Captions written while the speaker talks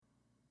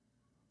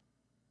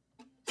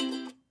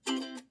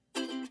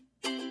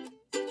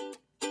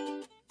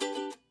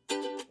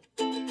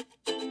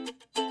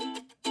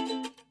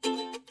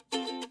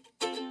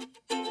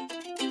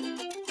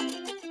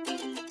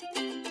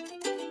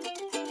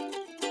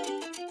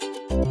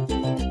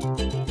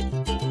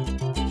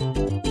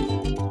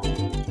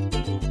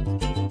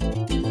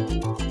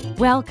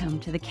Welcome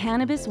to the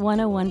Cannabis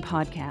 101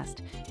 podcast,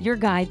 your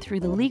guide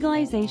through the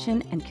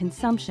legalization and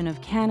consumption of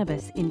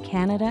cannabis in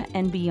Canada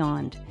and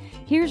beyond.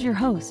 Here's your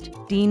host,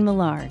 Dean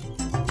Millard.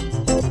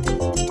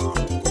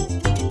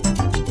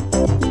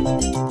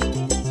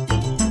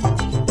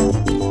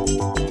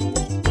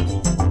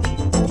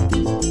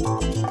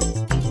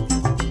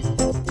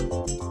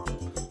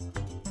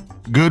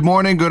 Good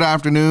morning, good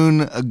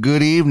afternoon,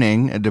 good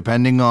evening,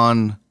 depending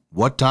on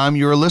what time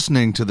you're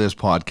listening to this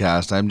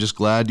podcast. I'm just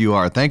glad you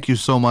are. Thank you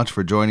so much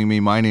for joining me.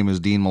 My name is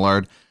Dean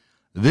Millard.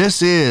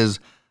 This is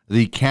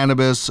the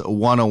Cannabis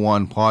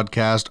 101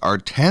 podcast, our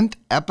 10th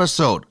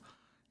episode.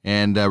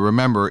 And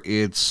remember,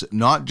 it's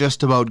not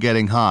just about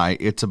getting high,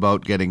 it's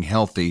about getting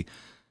healthy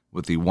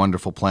with the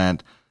wonderful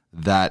plant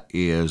that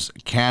is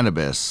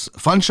cannabis.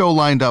 Fun show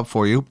lined up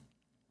for you.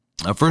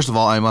 First of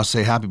all, I must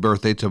say happy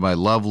birthday to my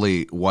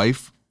lovely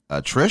wife,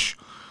 Trish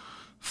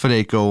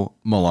Fedeko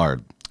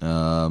Millard.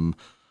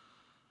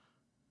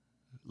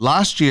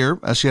 Last year,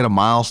 as she had a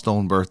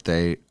milestone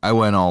birthday, I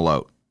went all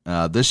out.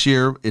 This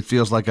year, it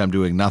feels like I'm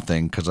doing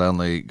nothing because I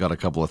only got a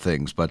couple of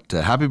things. But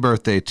happy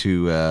birthday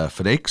to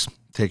Fedekes,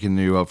 taking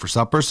you out for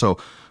supper. So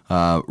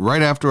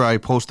right after I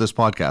post this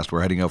podcast,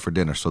 we're heading out for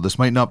dinner. So this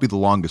might not be the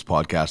longest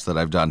podcast that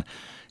I've done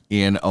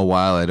in a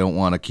while. I don't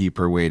want to keep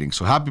her waiting.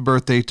 So happy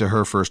birthday to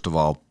her, first of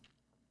all.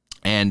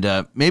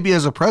 And maybe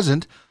as a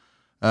present,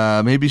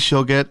 maybe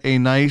she'll get a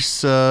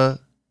nice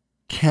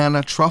can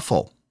of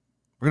truffle.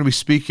 We're going to be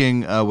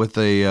speaking with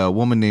a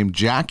woman named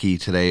Jacquie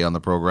today on the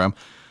program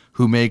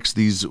who makes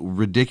these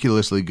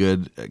ridiculously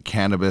good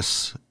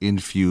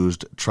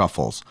cannabis-infused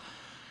truffles.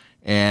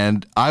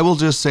 And I will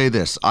just say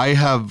this. I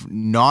have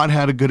not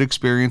had a good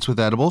experience with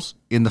edibles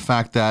in the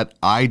fact that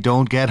I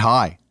don't get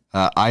high.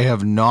 I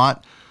have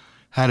not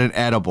had an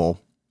edible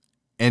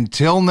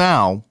until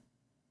now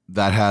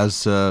that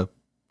has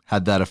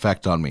had that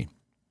effect on me.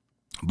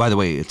 By the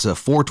way, it's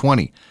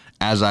 4:20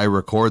 as I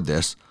record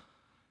this.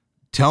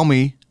 Tell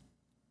me,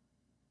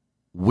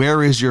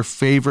 where is your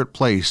favorite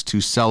place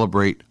to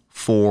celebrate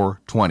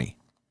 420?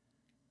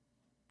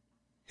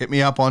 Hit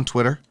me up on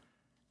Twitter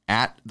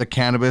at the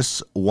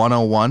Cannabis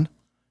 101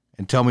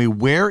 and tell me,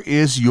 where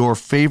is your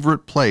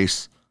favorite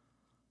place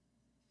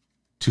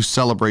to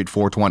celebrate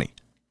 420?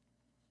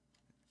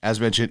 As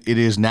mentioned, it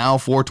is now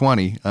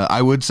 420.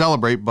 I would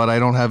celebrate, but I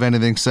don't have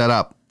anything set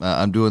up.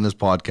 I'm doing this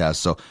podcast.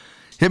 So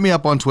hit me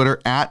up on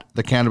Twitter at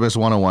the Cannabis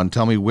 101.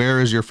 Tell me,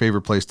 where is your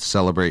favorite place to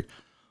celebrate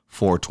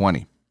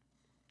 420?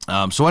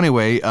 So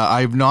anyway,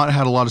 I've not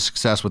had a lot of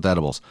success with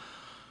edibles.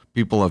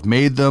 People have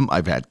made them.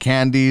 I've had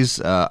candies.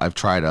 I've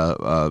tried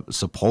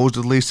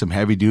supposedly some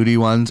heavy duty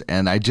ones,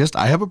 and I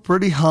have a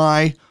pretty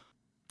high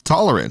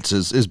tolerance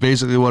is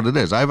basically what it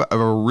is. I have a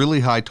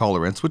really high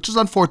tolerance, which is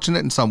unfortunate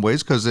in some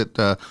ways because it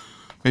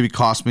maybe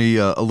cost me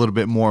a little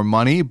bit more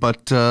money,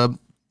 but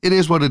it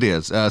is what it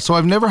is. So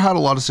I've never had a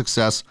lot of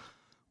success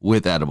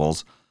with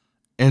edibles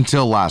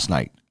until last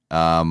night.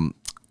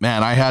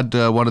 Man, I had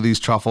one of these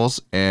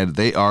truffles, and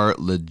they are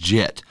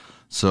legit.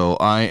 So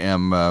I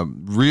am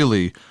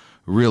really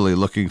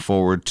looking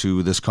forward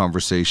to this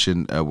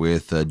conversation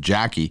with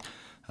Jacquie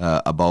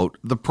about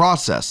the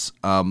process.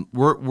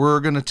 We're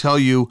going to tell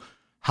you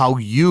how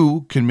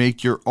you can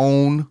make your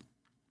own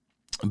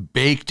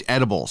baked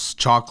edibles,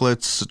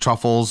 chocolates,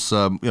 truffles,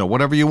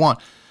 whatever you want.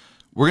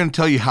 We're going to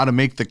tell you how to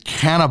make the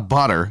can of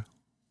butter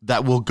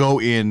that will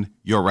go in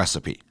your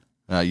recipe.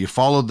 You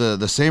follow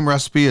the same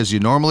recipe as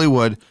you normally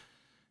would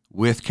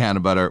with can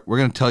of butter. We're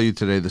going to tell you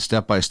today the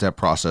step-by-step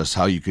process,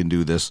 how you can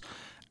do this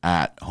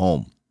at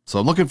home. So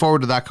I'm looking forward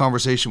to that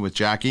conversation with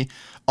Jacquie.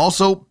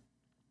 Also,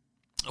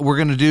 we're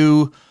going to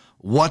do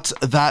What's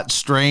That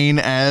Strain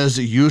as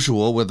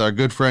usual with our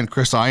good friend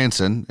Chris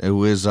Ianson,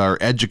 who is our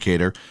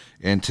educator.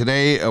 And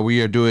today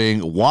we are doing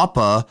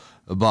WAPA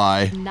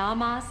by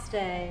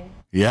Namaste.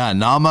 Yeah,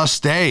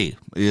 Namaste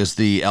is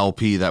the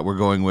LP that we're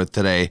going with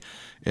today.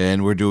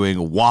 And we're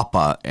doing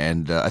WAPA.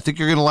 And I think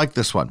you're going to like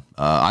this one.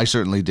 I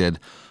certainly did.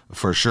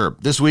 For sure.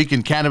 This week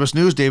in cannabis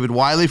news, David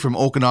Wylie from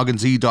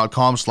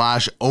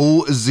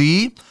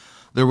OkanaganZ.com/OZ.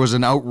 There was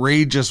an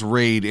outrageous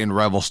raid in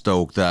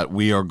Revelstoke that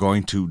we are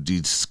going to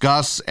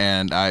discuss,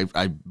 and I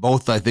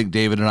think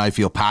David and I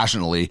feel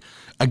passionately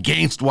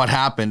against what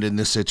happened in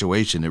this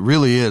situation. It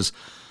really is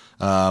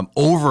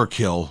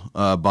overkill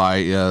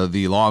by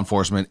the law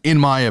enforcement, in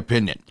my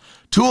opinion.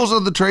 Tools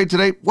of the trade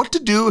today, what to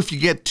do if you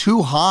get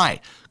too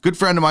high. Good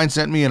friend of mine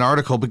sent me an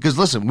article because,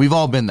 listen, we've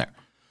all been there.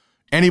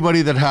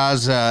 Anybody that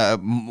has,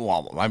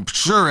 I'm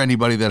sure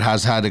anybody that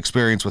has had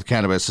experience with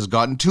cannabis has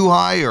gotten too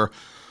high or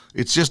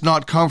it's just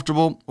not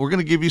comfortable. We're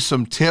going to give you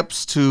some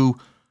tips to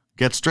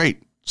get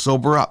straight,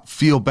 sober up,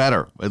 feel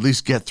better, at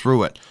least get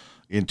through it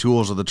in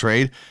Tools of the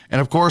Trade. And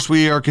of course,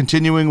 we are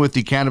continuing with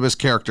the Cannabis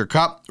Character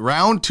Cup.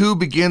 Round 2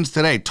 begins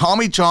today.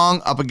 Tommy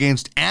Chong up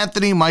against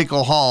Anthony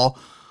Michael Hall.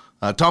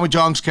 Tommy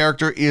Chong's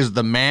character is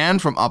the man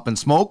from Up in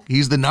Smoke.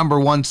 He's the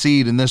number 1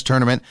 seed in this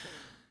tournament.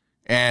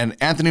 And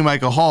Anthony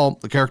Michael Hall,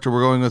 the character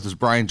we're going with, is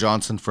Brian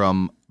Johnson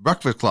from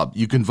Breakfast Club.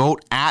 You can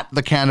vote at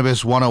the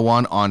Cannabis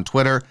 101 on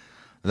Twitter.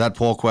 That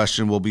poll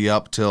question will be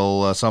up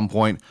till some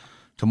point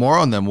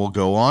tomorrow, and then we'll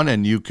go on,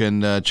 and you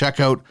can check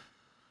out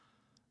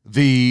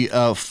the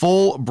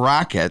full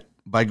bracket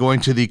by going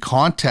to the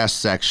contest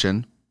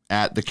section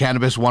at the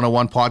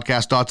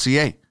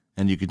cannabis101podcast.ca,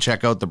 and you can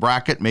check out the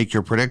bracket, make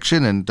your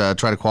prediction, and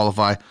try to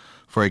qualify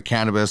for a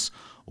Cannabis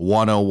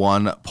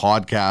 101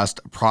 podcast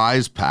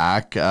prize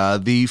pack.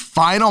 The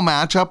final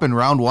matchup in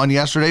round one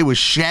yesterday was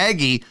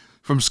Shaggy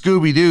from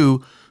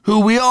Scooby-Doo,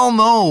 who we all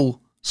know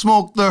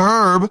smoked the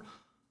herb,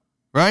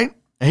 right?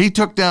 He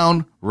took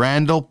down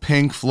Randall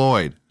Pink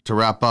Floyd to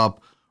wrap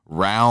up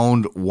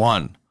round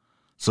one.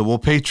 So we'll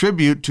pay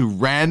tribute to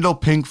Randall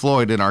Pink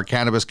Floyd in our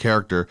cannabis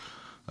character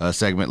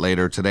segment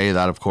later today.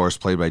 That, of course,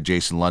 played by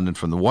Jason London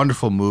from the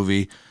wonderful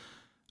movie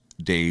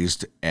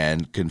Dazed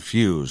and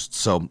Confused.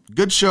 So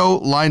good show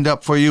lined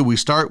up for you. We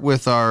start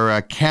with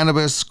our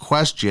cannabis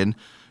question.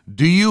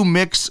 Do you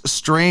mix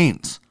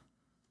strains?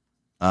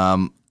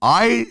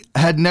 I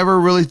had never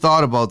really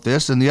thought about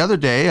this, and the other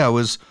day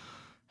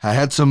I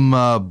had some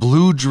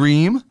Blue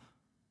Dream,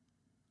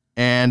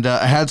 and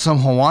I had some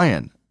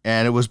Hawaiian,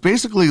 and it was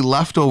basically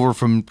leftover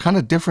from kind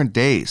of different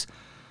days,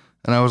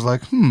 and I was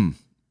like,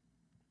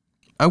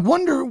 I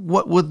wonder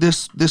what would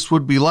this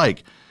would be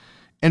like,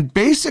 and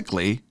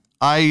basically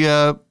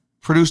I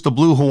produced a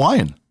Blue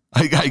Hawaiian.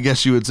 I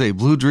guess you would say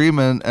Blue Dream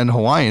and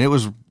Hawaiian. It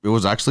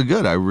was actually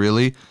good. I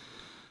really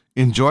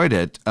enjoyed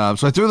it.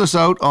 So I threw this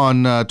out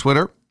on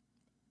Twitter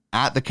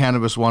at the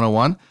Cannabis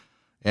 101.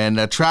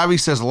 And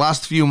Travis says, the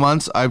last few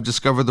months, I've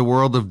discovered the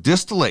world of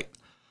distillate.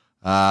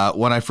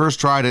 When I first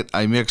tried it,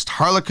 I mixed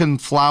Harlequin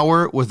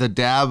flower with a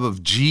dab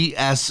of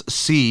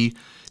GSC.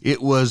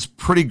 It was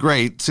pretty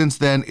great. Since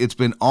then, it's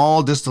been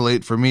all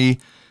distillate for me.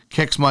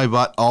 Kicks my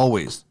butt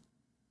always.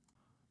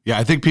 Yeah,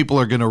 I think people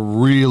are going to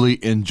really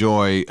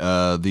enjoy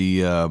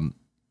the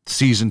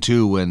season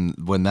 2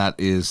 when that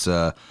is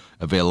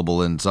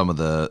available in some of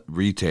the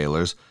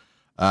retailers.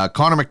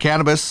 Connor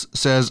McCannabis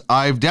says,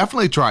 I've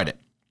definitely tried it.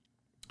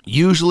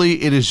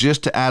 Usually it is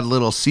just to add a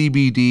little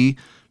CBD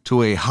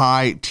to a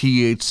high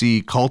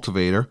THC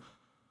cultivar.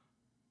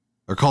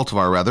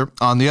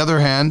 On the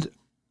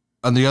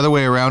other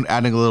way around,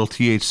 adding a little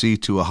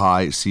THC to a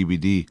high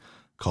CBD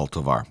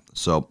cultivar.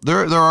 So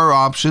there are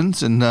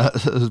options, and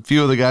a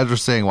few of the guys were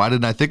saying, why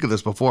didn't I think of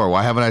this before?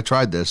 Why haven't I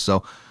tried this?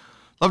 So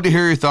love to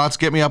hear your thoughts.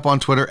 Get me up on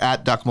Twitter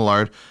at Duck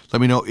Millard.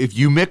 Let me know if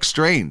you mix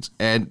strains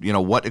and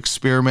what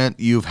experiment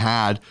you've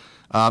had.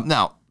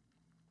 Now,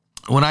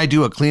 when I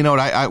do a clean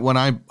out, when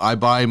I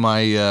buy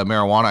my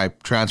marijuana, I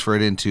transfer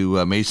it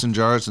into mason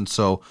jars. And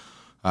so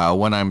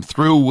when I'm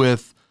through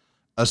with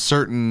a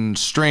certain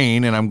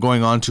strain and I'm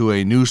going on to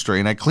a new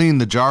strain, I clean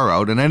the jar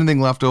out, and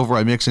anything left over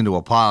I mix into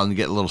a pile and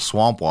get a little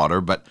swamp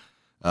water. But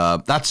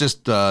that's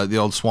just the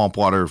old swamp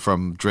water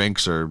from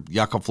drinks or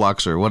Yucca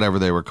Flux or whatever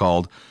they were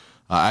called.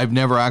 I've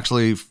never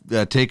actually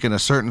taken a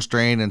certain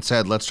strain and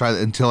said, let's try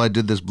it, until I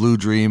did this Blue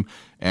Dream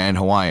and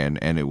Hawaiian,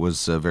 and it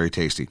was very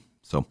tasty.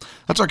 So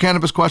that's our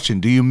cannabis question.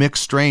 Do you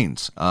mix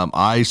strains?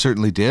 I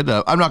certainly did.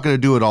 I'm not going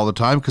to do it all the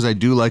time because I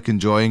do like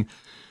enjoying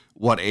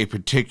what a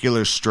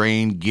particular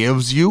strain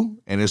gives you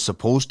and is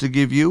supposed to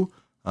give you.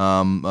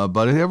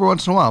 But every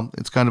once in a while,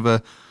 it's kind of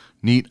a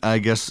neat, I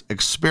guess,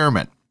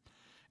 experiment.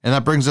 And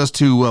that brings us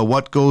to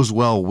what goes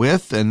well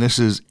with, and this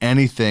is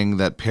anything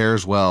that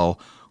pairs well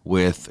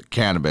with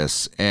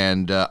cannabis.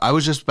 And I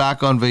was just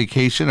back on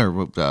vacation,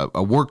 or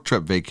a work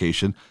trip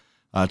vacation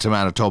to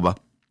Manitoba.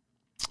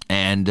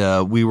 And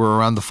we were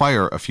around the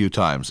fire a few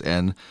times,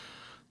 and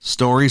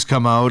stories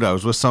come out. I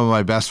was with some of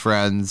my best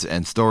friends,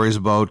 and stories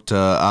about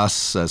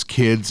us as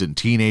kids and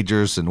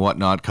teenagers and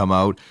whatnot come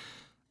out.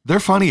 They're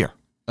funnier.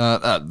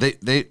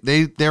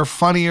 They're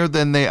funnier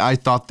than I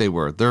thought they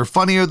were. They're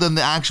funnier than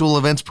the actual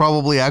events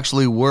probably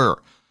actually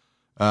were.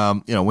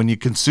 When you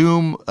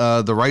consume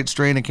the right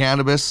strain of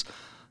cannabis,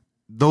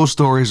 those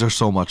stories are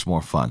so much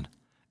more fun.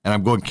 And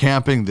I'm going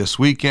camping this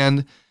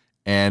weekend,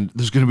 and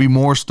there's going to be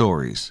more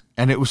stories.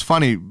 And it was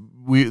funny.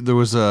 There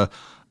was a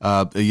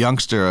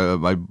youngster,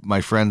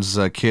 my friend's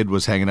kid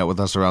was hanging out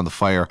with us around the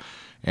fire,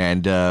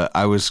 and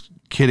I was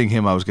kidding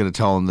him. I was going to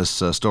tell him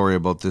this story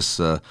about this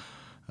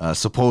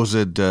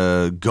supposed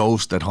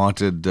ghost that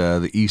haunted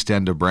the east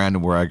end of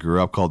Brandon, where I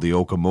grew up, called the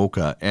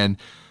Okamoka. And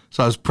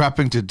so I was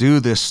prepping to do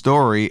this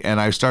story,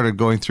 and I started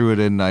going through it,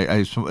 and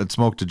I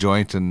smoked a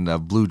joint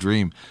and Blue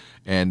Dream.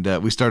 And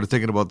we started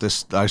thinking about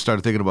this. I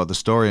started thinking about the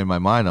story in my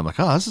mind. I'm like,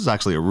 oh, this is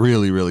actually a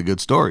really, really good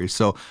story.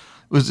 So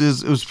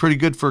it was pretty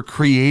good for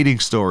creating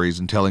stories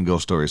and telling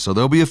ghost stories. So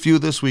there'll be a few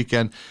this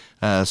weekend,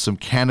 some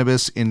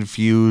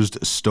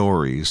cannabis-infused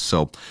stories.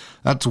 So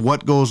that's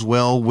what goes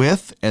well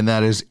with, and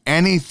that is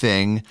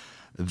anything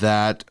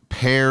that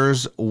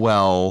pairs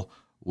well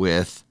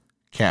with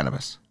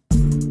cannabis.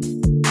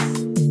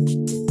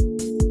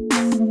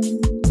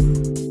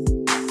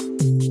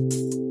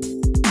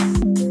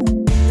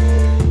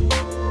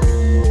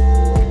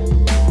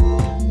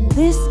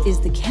 This is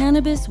the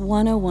Cannabis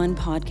 101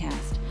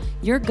 podcast,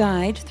 your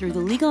guide through the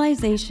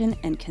legalization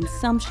and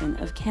consumption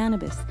of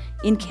cannabis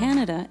in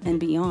Canada and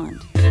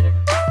beyond.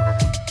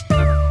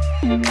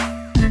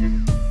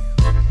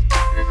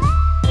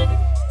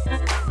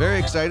 Very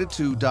excited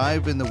to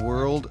dive in the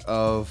world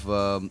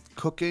of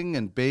cooking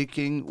and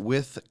baking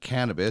with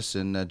cannabis.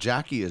 And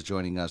Jacquie is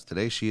joining us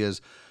today. She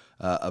is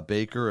a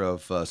baker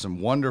of some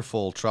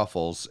wonderful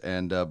truffles.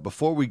 And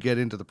before we get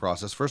into the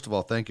process, first of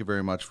all, thank you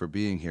very much for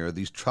being here.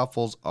 These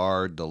truffles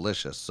are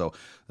delicious. So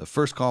the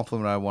first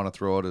compliment I want to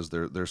throw out is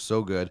they're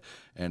so good.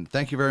 And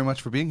thank you very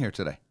much for being here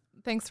today.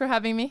 Thanks for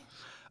having me.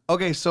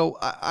 Okay, so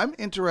I'm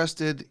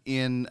interested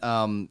in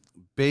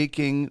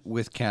baking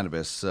with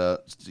cannabis.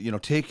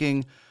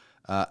 Taking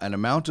an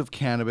amount of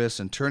cannabis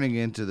and turning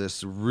into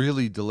this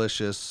really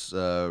delicious,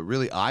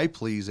 really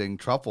eye-pleasing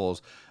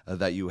truffles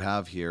that you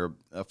have here.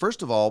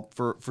 First of all,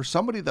 for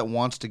somebody that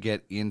wants to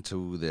get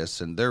into this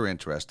and they're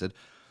interested,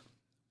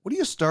 what do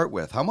you start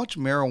with? How much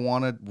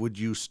marijuana would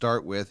you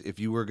start with if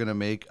you were going to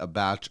make a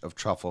batch of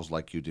truffles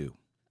like you do?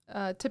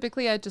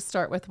 Typically, I just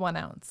start with 1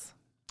 ounce.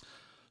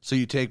 So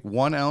you take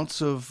 1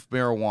 ounce of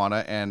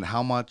marijuana, and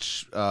how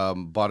much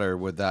butter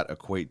would that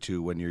equate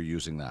to when you're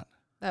using that?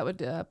 That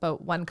would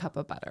about 1 cup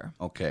of butter.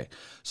 Okay.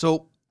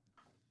 So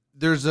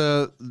there's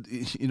a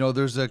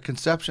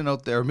conception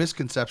out there, a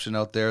misconception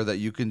out there that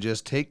you can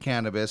just take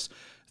cannabis,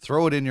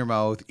 throw it in your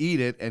mouth, eat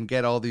it, and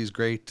get all these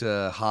great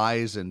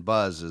highs and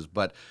buzzes.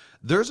 But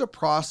there's a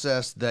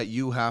process that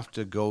you have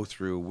to go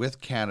through with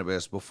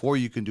cannabis before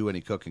you can do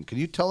any cooking. Can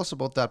you tell us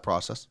about that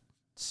process?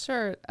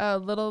 Sure. A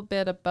little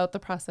bit about the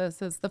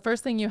process is the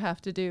first thing you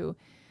have to do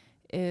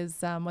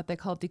is what they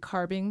call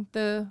decarbing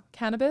the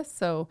cannabis.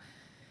 So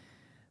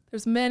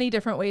there's many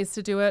different ways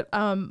to do it.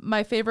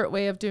 My favorite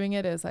way of doing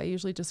it is I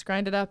usually just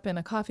grind it up in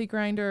a coffee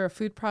grinder or a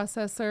food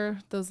processor.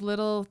 Those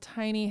little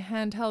tiny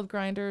handheld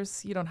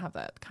grinders, you don't have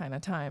that kind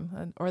of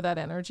time or that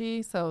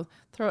energy. So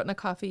throw it in a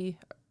coffee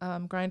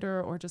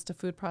grinder or just a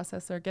food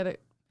processor, get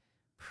it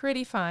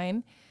pretty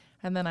fine.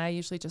 And then I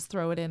usually just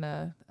throw it in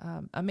a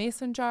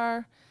mason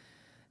jar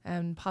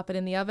and pop it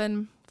in the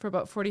oven for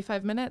about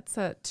 45 minutes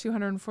at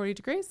 240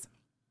 degrees.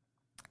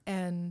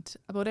 And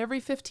about every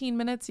 15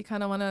 minutes, you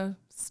kind of want to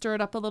stir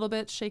it up a little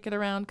bit, shake it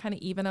around, kind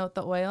of even out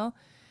the oil.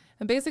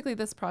 And basically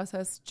this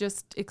process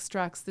just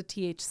extracts the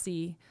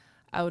THC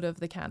out of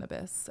the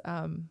cannabis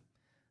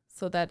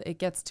so that it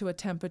gets to a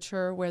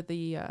temperature where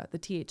the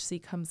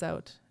THC comes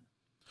out.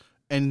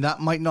 And that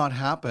might not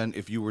happen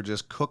if you were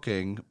just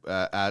cooking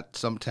at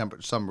some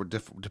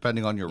temperature,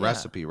 depending on your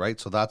recipe, right?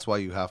 So that's why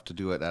you have to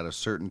do it at a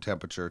certain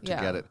temperature to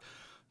get it.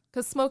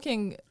 Because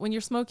when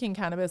you're smoking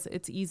cannabis,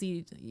 it's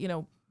easy,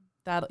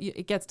 that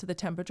it gets to the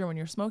temperature when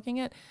you're smoking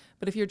it.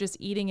 But if you're just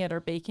eating it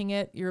or baking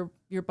it, your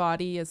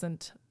body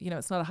isn't,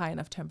 it's not a high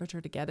enough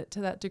temperature to get it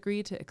to that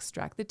degree to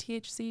extract the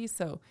THC.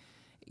 So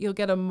you'll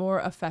get a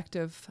more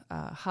effective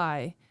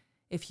high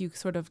if you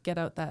sort of get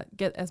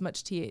as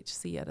much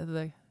THC out of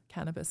the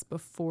cannabis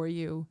before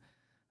you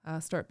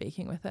start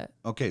baking with it.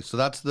 Okay, so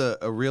that's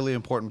a really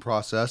important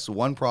process.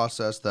 One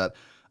process that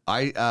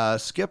I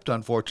skipped,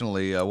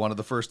 unfortunately, one of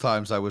the first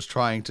times I was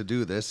trying to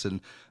do this,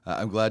 and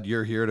I'm glad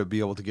you're here to be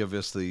able to give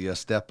us the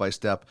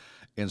step-by-step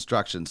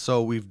instructions.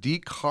 So we've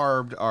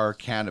decarbed our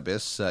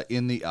cannabis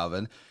in the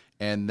oven,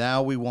 and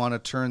now we want to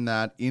turn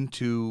that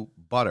into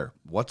butter.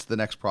 What's the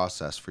next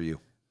process for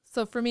you?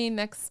 So for me,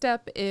 next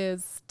step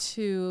is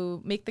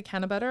to make the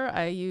canna butter.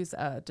 I use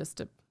just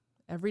a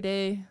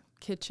everyday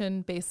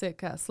kitchen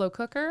basic slow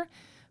cooker.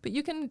 But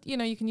you can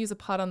use a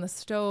pot on the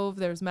stove.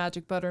 There's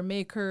magic butter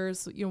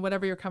makers,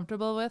 whatever you're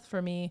comfortable with.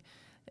 For me,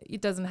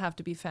 it doesn't have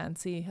to be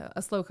fancy.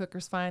 A slow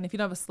cooker's fine. If you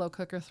don't have a slow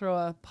cooker, throw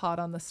a pot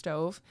on the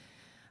stove.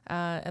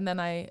 And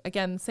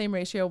then same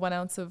ratio, 1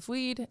 ounce of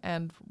weed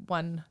and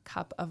 1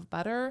 cup of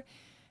butter.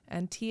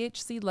 And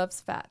THC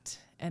loves fat,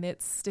 and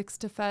it sticks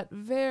to fat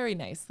very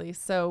nicely.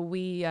 So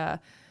we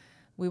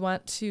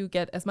want to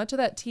get as much of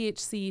that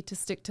THC to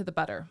stick to the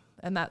butter.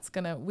 And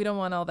we don't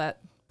want all that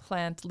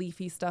plant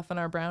leafy stuff in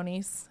our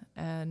brownies.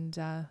 And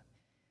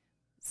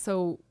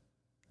so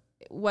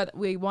what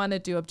we want to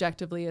do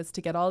objectively is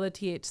to get all the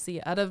THC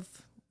out of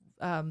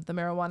the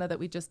marijuana that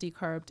we just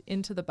decarbed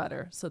into the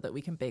butter so that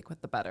we can bake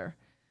with the butter.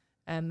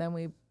 And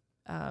then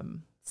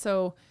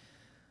so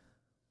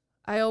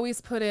I always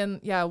put in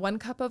 1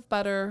 cup of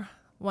butter,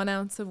 1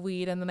 ounce of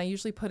weed, and then I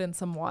usually put in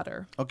some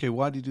water. Okay,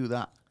 why do you do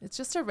that? It's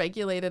just to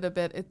regulate it a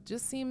bit. It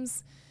just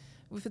seems,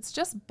 if it's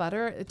just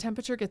butter, the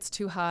temperature gets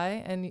too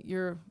high, and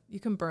you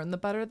can burn the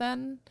butter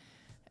then,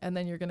 and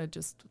then you're gonna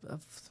just,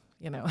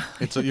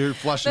 you're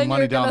flushing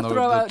money down the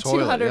toilet. Throw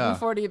out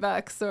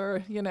 $240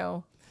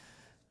 or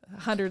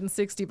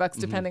 $160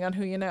 depending on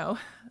who you know.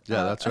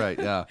 Yeah, that's right.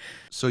 Yeah.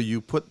 So you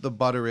put the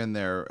butter in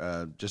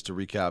there, just to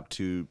recap,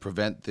 to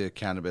prevent the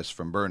cannabis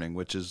from burning,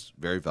 which is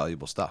very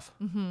valuable stuff.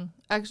 Mm-hmm.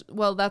 Actually,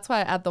 well, that's why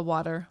I add the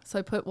water. So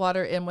I put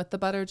water in with the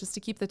butter just to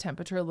keep the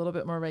temperature a little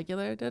bit more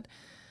regulated.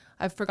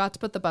 I forgot to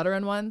put the butter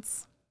in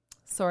once.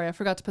 Sorry, I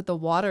forgot to put the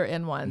water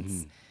in once.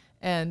 Mm-hmm.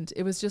 And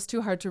it was just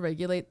too hard to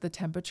regulate the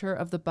temperature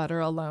of the butter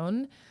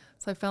alone.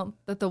 So I felt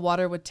that the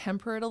water would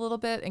temper it a little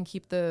bit and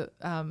keep the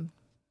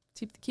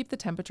keep the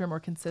temperature more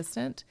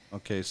consistent.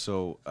 Okay,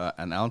 so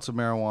an ounce of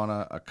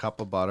marijuana, a cup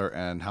of butter,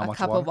 and how much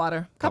cup water? of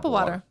water. Cup of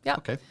water. Yeah.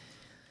 Okay.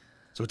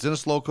 So it's in a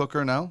slow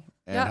cooker now.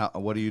 And Yeah.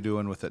 what are you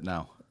doing with it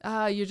now?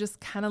 You're just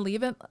kind of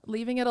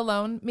leaving it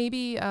alone.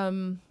 Maybe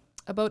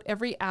about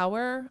every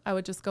hour, I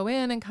would just go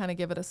in and kind of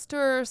give it a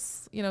stir,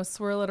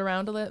 swirl it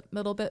around a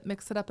little bit,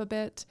 mix it up a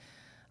bit.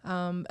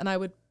 And I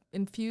would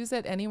infuse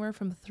it anywhere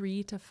from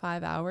 3 to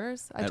 5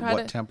 hours. At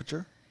what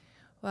temperature?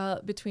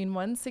 Well, between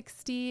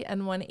 160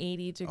 and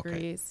 180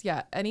 degrees. Okay.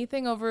 Yeah,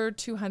 anything over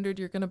 200,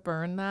 you're going to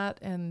burn that.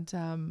 And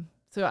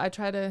so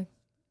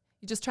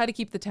you just try to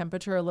keep the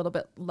temperature a little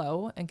bit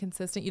low and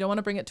consistent. You don't want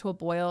to bring it to a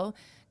boil,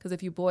 because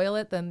if you boil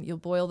it, then you'll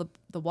boil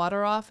the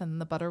water off and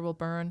the butter will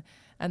burn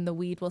and the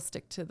weed will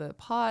stick to the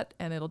pot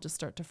and it'll just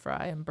start to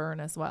fry and burn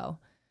as well.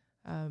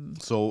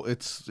 So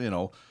it's,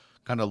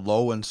 kind of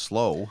low and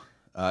slow.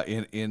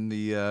 In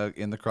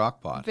the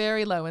crock pot.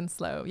 Very low and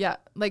slow. Yeah.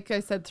 Like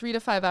I said, 3 to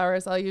 5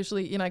 hours. I'll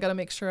usually, I got to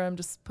make sure I'm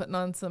just putting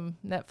on some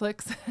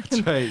Netflix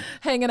That's right.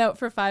 hanging out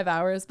for 5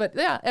 hours. But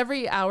yeah,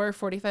 every hour,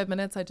 45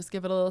 minutes, I just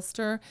give it a little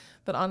stir.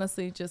 But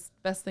honestly, just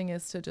best thing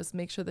is to just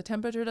make sure the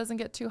temperature doesn't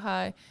get too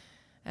high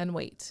and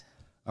wait.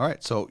 All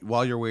right. So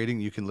while you're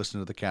waiting, you can listen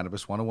to the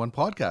Cannabis 101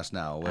 podcast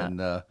now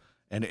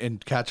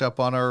and catch up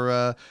on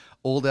our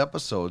old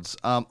episodes.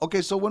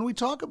 Okay. So when we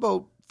talk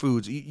about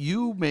foods,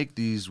 you make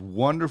these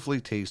wonderfully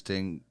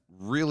tasting,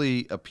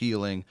 really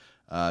appealing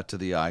to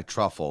the eye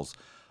truffles.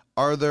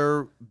 Are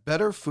there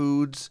better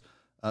foods?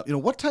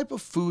 What type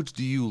of foods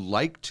do you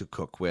like to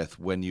cook with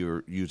when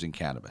you're using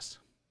cannabis?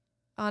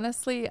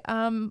 Honestly,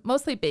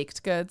 mostly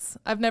baked goods.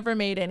 I've never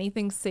made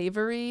anything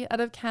savory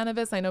out of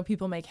cannabis. I know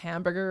people make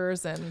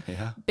hamburgers and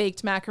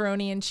baked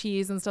macaroni and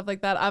cheese and stuff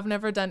like that. I've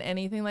never done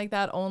anything like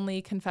that.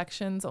 Only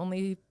confections,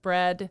 only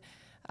bread,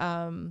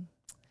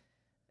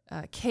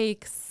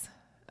 cakes,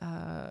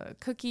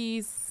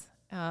 cookies.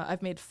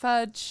 I've made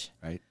fudge,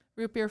 right?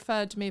 Root beer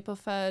fudge, maple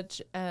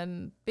fudge,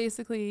 and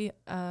basically,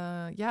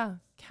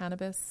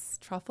 cannabis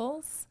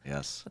truffles.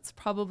 Yes, that's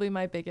probably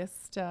my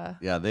biggest.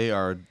 Yeah, they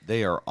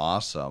are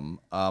awesome.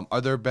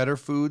 Are there better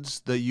foods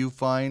that you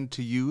find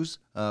to use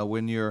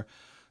when you're,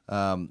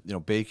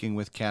 baking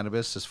with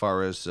cannabis, as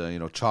far as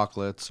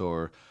chocolates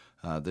or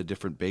the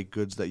different baked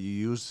goods that you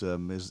use?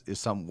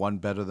 Is one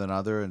better than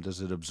other, and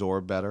does it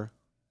absorb better?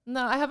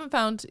 No, I haven't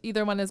found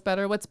either one is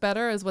better. What's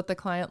better is what the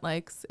client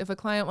likes. If a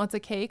client wants a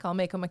cake, I'll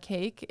make them a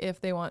cake. If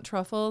they want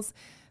truffles,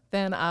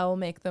 then I'll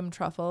make them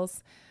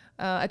truffles.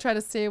 I try to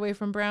stay away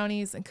from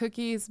brownies and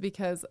cookies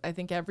because I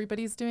think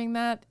everybody's doing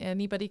that.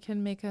 Anybody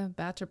can make a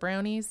batch of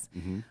brownies.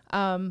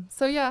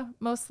 Mm-hmm.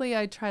 Mostly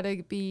I try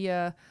to be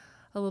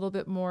a little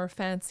bit more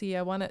fancy.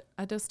 I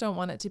just don't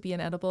want it to be an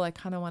edible. I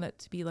kind of want it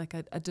to be like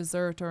a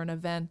dessert or an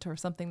event or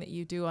something that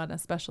you do on a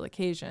special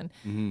occasion.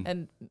 Mm-hmm.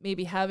 And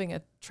maybe having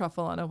a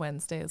truffle on a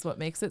Wednesday is what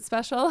makes it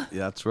special. Yeah,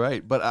 that's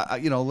right.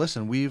 But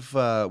listen,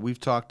 we've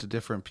talked to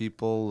different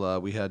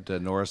people. We had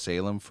Nora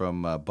Salem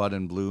from Bud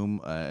and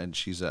Bloom, and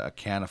she's a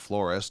canna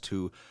florist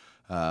who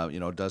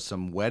does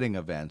some wedding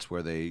events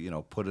where they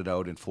put it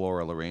out in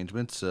floral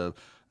arrangements.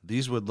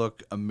 These would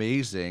look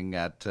amazing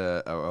at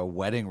a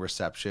wedding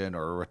reception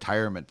or a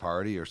retirement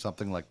party or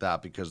something like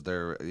that, because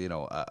they're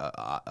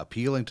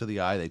appealing to the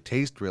eye. They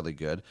taste really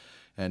good,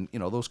 and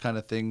those kind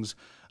of things.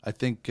 I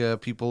think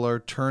people are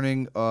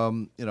turning.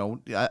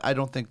 I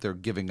don't think they're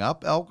giving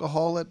up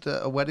alcohol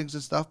at weddings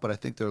and stuff, but I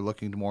think they're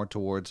looking more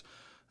towards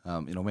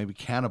maybe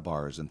canna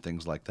bars and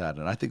things like that.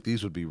 And I think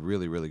these would be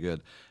really, really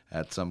good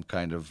at some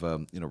kind of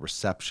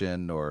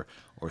reception or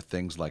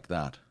things like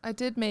that. I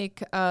did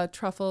make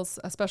truffles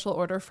a special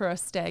order for a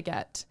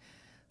stagette.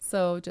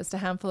 So just a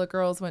handful of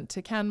girls went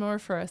to Canmore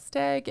for a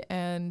stag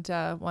and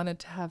wanted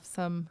to have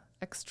some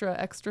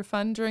extra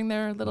fun during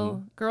their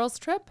little girls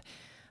trip.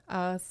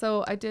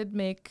 So I did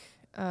make,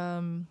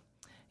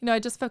 I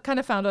just kind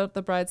of found out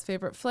the bride's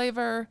favorite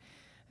flavor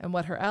and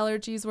what her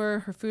allergies were,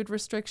 her food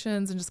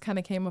restrictions, and just kind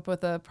of came up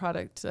with a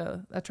product,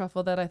 a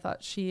truffle that I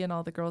thought she and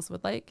all the girls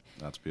would like.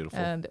 That's beautiful.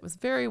 And it was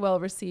very well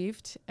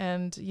received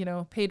and,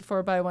 paid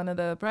for by one of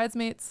the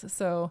bridesmaids.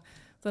 So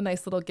it's a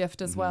nice little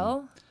gift as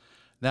well.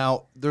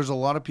 Now, there's a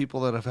lot of people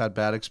that have had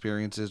bad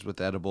experiences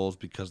with edibles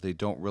because they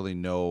don't really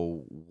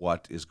know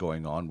what is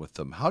going on with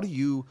them. How do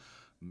you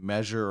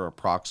measure or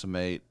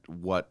approximate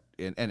what,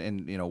 and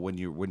when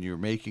you're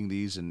making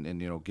these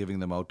and giving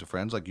them out to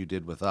friends like you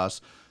did with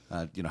us,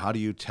 how do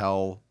you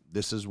tell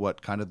this is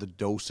what kind of the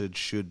dosage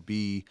should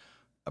be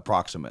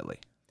approximately?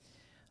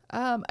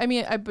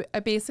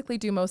 I basically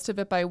do most of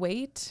it by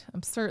weight.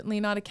 I'm certainly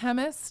not a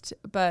chemist,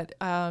 but,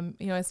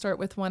 I start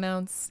with 1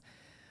 ounce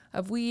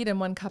of weed and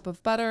 1 cup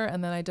of butter,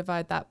 and then I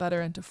divide that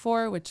butter into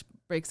 4, which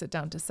breaks it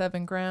down to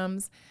 7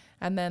 grams.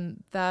 And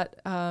then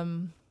that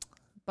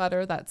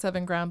butter, that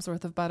 7 grams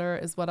worth of butter,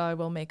 is what I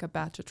will make a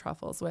batch of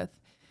truffles with.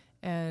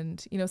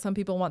 And, some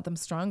people want them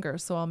stronger,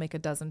 so I'll make a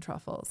dozen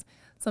truffles.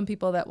 Some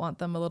people that want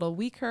them a little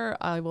weaker,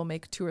 I will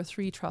make 2 or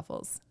 3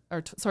 truffles,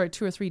 2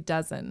 or 3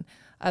 dozen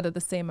out of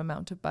the same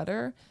amount of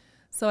butter.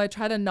 So I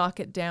try to knock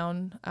it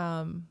down,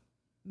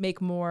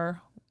 make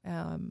more,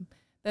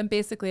 then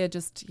basically I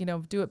just,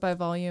 do it by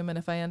volume. And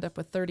if I end up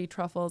with 30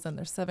 truffles and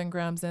there's 7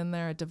 grams in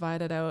there, I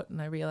divide it out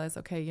and I realize,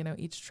 okay,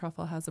 each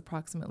truffle has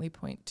approximately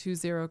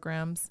 0.20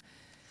 grams.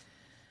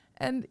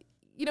 And,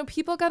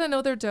 people got to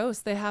know their dose.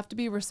 They have to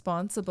be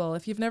responsible.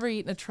 If you've never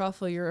eaten a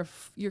truffle, you're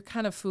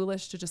kind of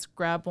foolish to just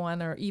grab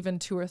one or even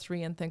 2 or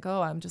 3 and think,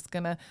 oh, I'm just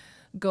going to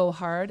go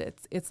hard.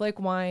 It's like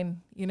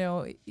wine.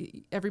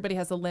 Everybody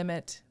has a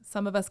limit.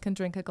 Some of us can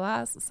drink a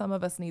glass. Some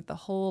of us need the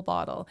whole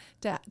bottle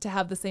to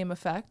have the same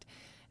effect.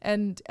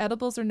 And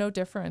edibles are no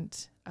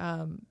different.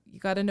 You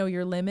got to know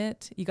your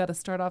limit. You got to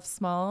start off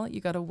small. You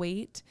got to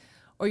wait,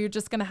 or you're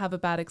just going to have a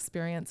bad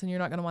experience and you're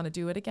not going to want to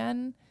do it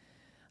again.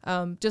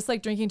 Just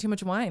like drinking too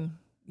much wine,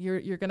 you're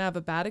going to have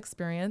a bad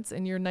experience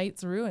and your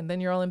night's ruined.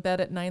 Then you're all in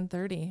bed at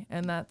 9:30,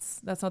 and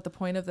that's not the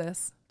point of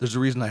this. There's a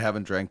reason I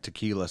haven't drank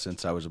tequila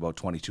since I was about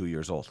 22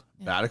 years old.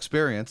 Yeah. Bad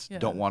experience. Yeah.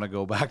 Don't want to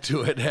go back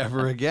to it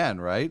ever again,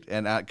 right?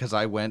 And because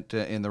I went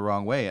in the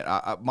wrong way.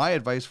 My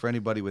advice for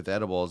anybody with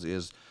edibles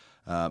is,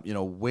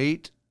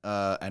 wait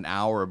an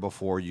hour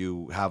before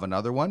you have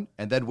another one,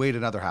 and then wait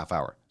another half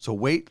hour. So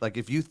wait, like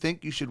if you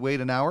think you should wait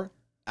an hour,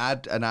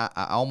 add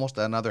almost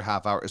another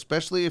half hour,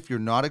 especially if you're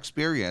not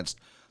experienced.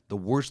 The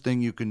worst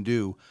thing you can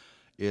do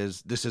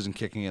is, this isn't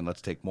kicking in,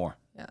 let's take more.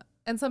 Yeah.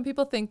 And some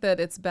people think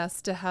that it's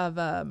best to have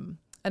an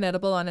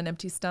edible on an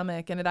empty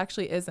stomach, and it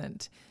actually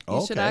isn't.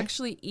 You should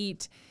actually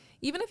eat,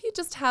 even if you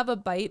just have a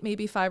bite,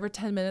 maybe 5 or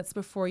 10 minutes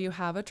before you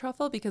have a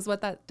truffle, because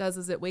what that does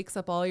is it wakes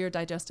up all your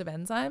digestive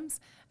enzymes.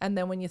 And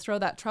then when you throw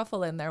that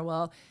truffle in there,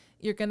 well,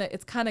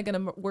 it's kind of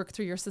going to work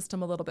through your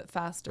system a little bit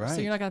faster. Right.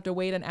 So you're not going to have to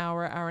wait an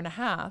hour, hour and a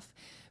half.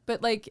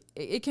 But like,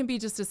 it can be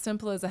just as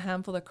simple as a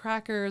handful of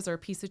crackers or a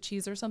piece of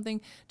cheese or something,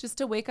 just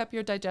to wake up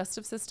your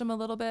digestive system a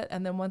little bit.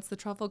 And then once the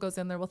truffle goes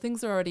in there, well,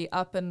 things are already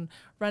up and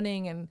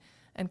running and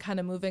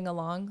kind of moving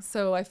along.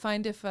 So I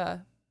find if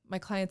my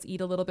clients eat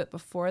a little bit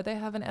before they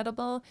have an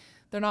edible,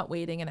 they're not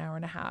waiting an hour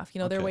and a half.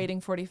 They're waiting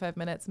 45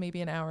 minutes,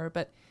 maybe an hour.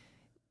 But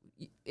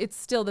it's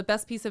still the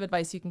best piece of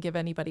advice you can give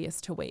anybody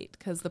is to wait,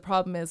 because the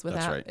problem is with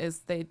that is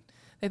they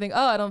think,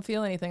 oh, I don't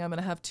feel anything, I'm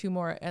going to have 2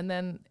 more, and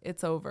then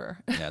it's over.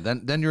 Yeah,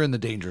 then you're in the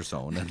danger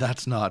zone, and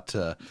that's not.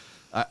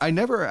 I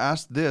never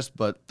asked this,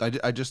 but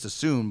I just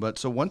assumed. But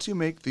so once you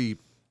make the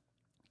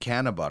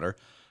canna butter,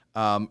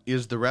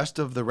 is the rest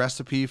of the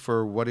recipe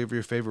for whatever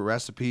your favorite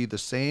recipe the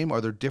same?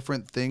 Are there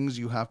different things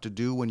you have to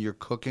do when you're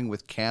cooking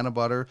with canna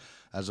butter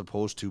as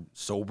opposed to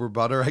sober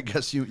butter, I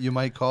guess you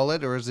might call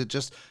it? Or is it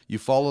just you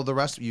follow the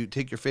recipe, you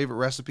take your favorite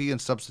recipe and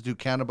substitute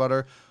canna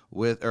butter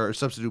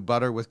substitute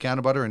butter with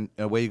canna butter, and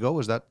away you go?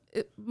 Is that?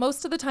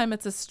 Most of the time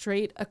it's a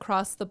straight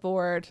across the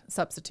board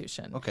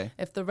substitution. Okay.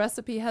 If the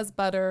recipe has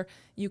butter,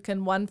 you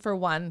can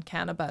 1-for-1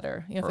 canna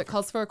butter. If it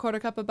calls for a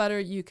 1/4 cup of butter,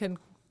 you can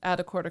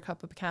add a 1/4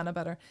 cup of canna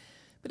butter.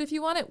 But if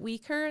you want it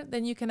weaker,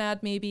 then you can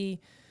add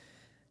maybe,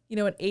 an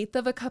 1/8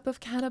 of a cup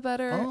of canna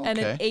butter and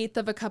an 1/8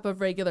 of a cup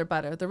of regular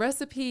butter. The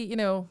recipe,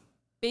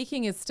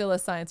 baking is still a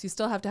science. You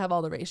still have to have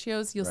all the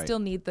ratios. You'll still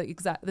need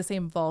the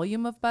same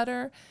volume of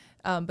butter,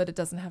 but it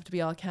doesn't have to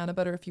be all canna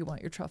butter if you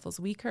want your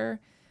truffles weaker.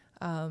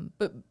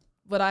 But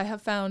what I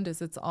have found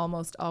is it's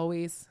almost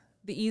always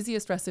the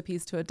easiest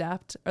recipes to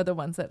adapt are the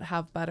ones that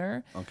have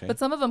butter. Okay. But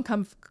some of them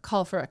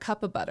call for a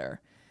cup of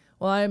butter.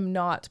 Well, I'm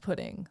not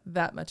putting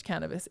that much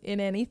cannabis in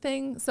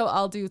anything. So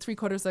I'll do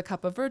 3/4 of a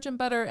cup of virgin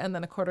butter and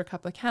then a 1/4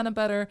 cup of canna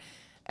butter.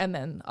 And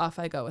then off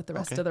I go with the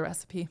rest of the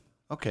recipe.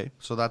 Okay.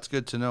 So that's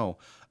good to know.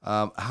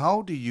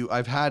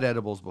 I've had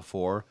edibles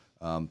before.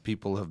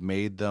 People have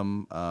made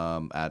them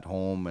at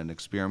home and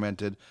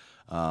experimented.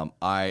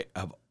 I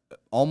have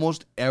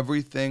almost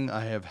everything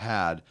I have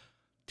had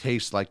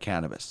tastes like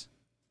cannabis,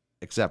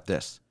 except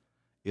this.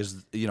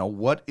 Is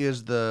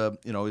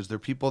there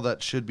people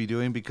that should be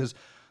doing, because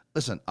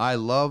listen, I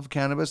love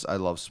cannabis. I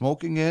love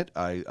smoking it.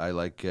 I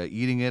like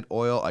eating it,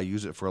 oil. I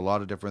use it for a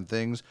lot of different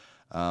things.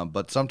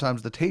 But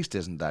sometimes the taste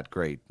isn't that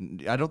great.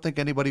 I don't think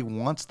anybody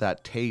wants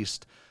that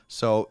taste.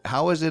 So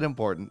how is it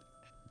important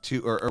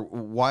or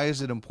why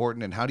is it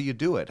important, and how do you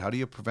do it? How do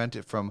you prevent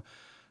it from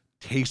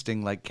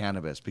tasting like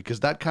cannabis? Because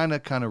that kind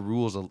of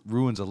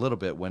ruins a little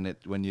bit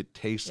when you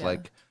taste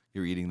like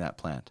you're eating that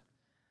plant.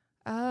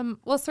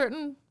 Well,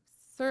 certain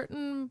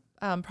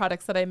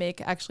products that I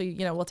make actually,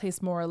 will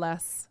taste more or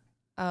less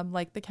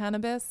like the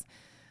cannabis.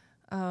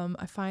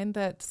 I find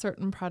that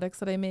certain products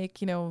that I make,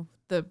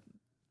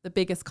 the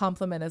biggest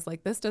compliment is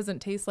like, this doesn't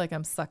taste like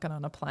I'm sucking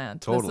on a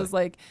plant. Totally. This is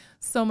like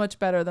so much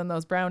better than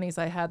those brownies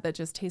I had that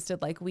just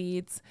tasted like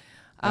weeds.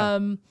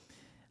 Yeah.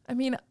 I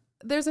mean,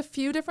 there's a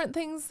few different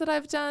things that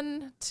I've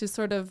done to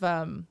sort of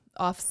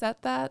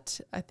offset that.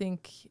 I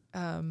think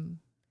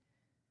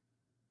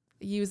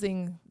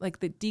using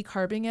like the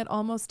decarbing it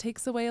almost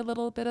takes away a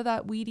little bit of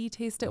that weedy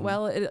taste.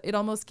 It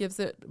almost gives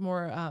it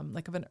more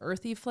like of an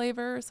earthy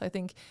flavor. So I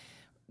think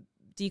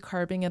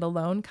decarbing it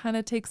alone kind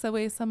of takes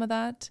away some of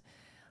that.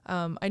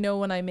 I know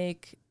when I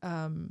make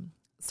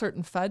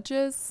certain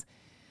fudges,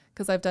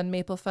 because I've done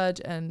maple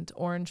fudge and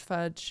orange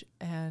fudge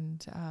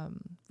and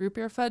root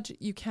beer fudge,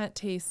 you can't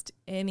taste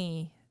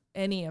any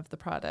of the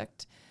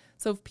product.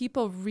 So if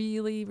people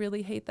really,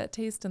 really hate that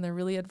taste and they're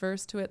really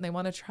adverse to it and they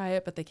want to try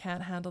it, but they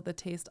can't handle the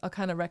taste, I'll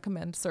kind of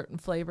recommend certain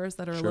flavors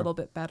that are a little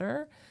bit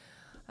better.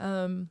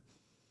 Yeah,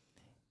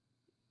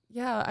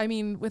 I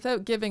mean,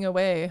 without giving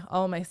away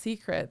all my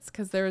secrets,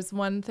 because there's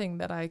one thing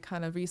that I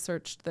kind of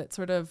researched that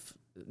sort of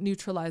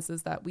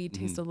neutralizes that weed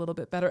taste a little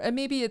bit better. And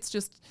maybe it's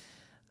just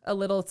a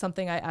little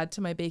something I add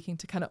to my baking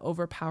to kind of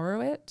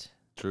overpower it.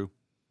 True.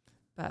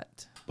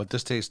 But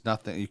this tastes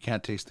nothing. You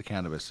can't taste the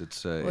cannabis.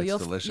 It's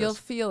delicious. You'll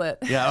feel it.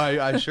 Yeah,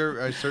 I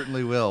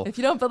certainly will. If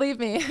you don't believe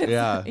me,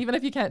 even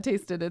if you can't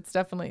taste it, it's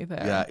definitely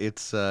there. Yeah,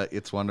 it's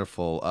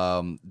wonderful.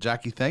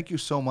 Jacquie, thank you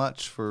so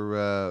much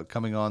for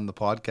coming on the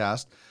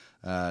podcast,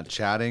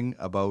 chatting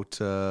about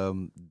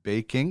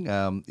baking.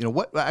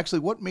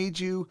 What made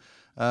you,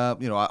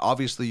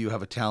 obviously you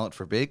have a talent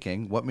for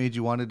baking. What made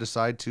you want to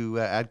decide to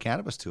add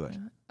cannabis to it?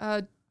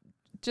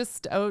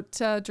 Just out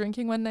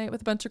drinking one night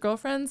with a bunch of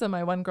girlfriends, and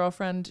my one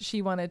girlfriend,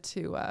 she wanted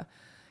to,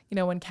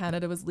 when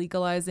Canada was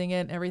legalizing it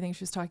and everything,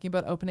 she was talking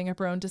about opening up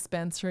her own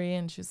dispensary,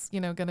 and she's,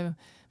 going to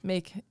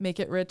make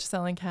it rich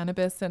selling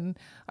cannabis. And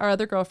our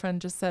other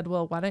girlfriend just said,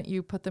 well, why don't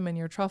you put them in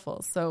your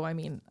truffles? So, I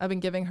mean, I've been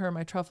giving her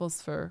my truffles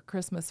for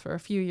Christmas for a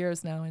few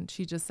years now, and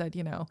she just said,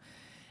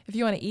 if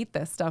you want to eat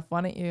this stuff,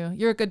 why don't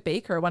you're a good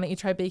baker, why don't you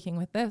try baking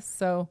with this?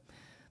 So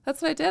that's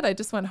what I did. I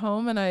just went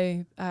home and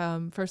I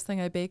first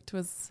thing I baked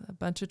was a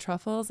bunch of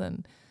truffles,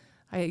 and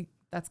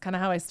that's kind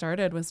of how I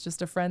started, was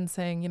just a friend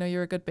saying,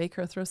 you're a good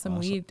baker, throw some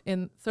weed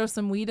in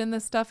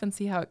this stuff and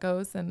see how it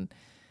goes. And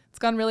it's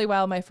gone really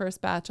well. My first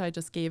batch, I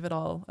just gave it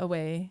all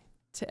away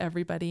to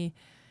everybody,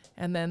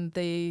 and then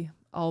they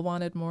all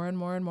wanted more and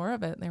more and more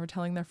of it, and they were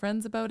telling their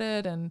friends about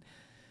it, and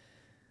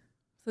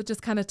so it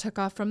just kind of took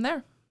off from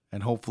there.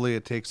 And hopefully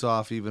it takes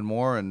off even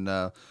more, and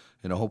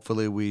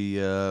hopefully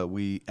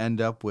we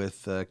end up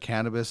with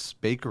cannabis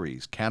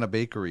bakeries,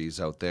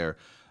 canna-bakeries out there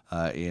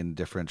in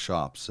different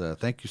shops.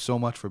 Thank you so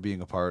much for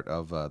being a part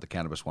of the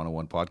Cannabis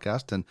 101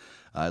 podcast, and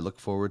I look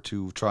forward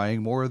to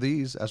trying more of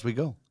these as we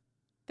go.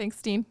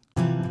 Thanks, Dean.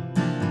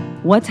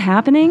 What's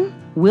happening?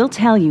 We'll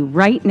tell you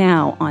right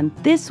now on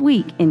This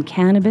Week in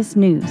Cannabis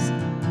News.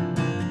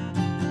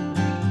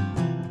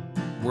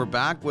 We're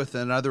back with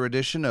another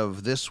edition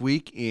of This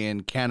Week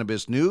in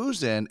Cannabis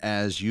News, and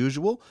as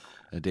usual,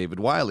 David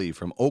Wylie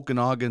from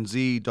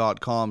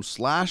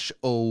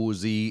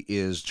OkanaganZ.com/OZ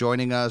is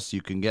joining us.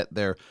 You can get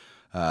their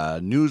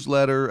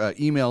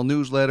email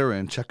newsletter,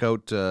 and check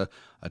out a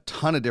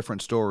ton of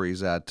different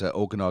stories at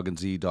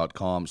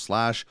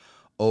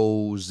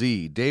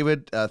OkanaganZ.com/OZ.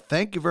 David,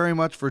 thank you very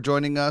much for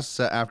joining us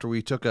after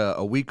we took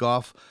a week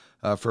off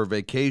for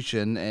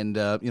vacation. And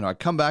I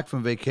come back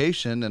from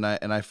vacation and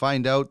I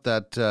find out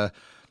that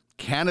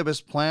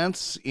cannabis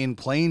plants in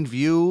plain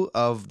view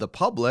of the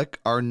public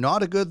are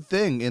not a good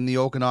thing in the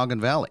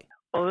Okanagan Valley.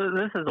 Well,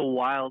 this is a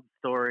wild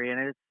story,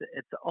 and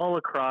it's all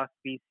across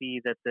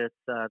BC that this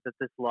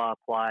law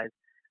applies.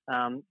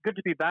 Good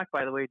to be back,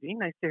 by the way, Dean.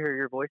 Nice to hear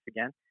your voice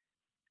again.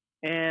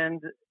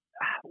 And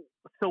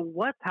so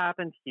what's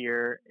happened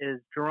here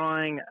is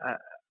drawing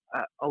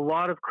a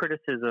lot of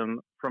criticism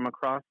from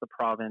across the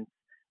province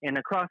and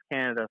across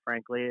Canada,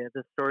 frankly.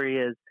 This story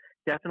is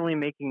definitely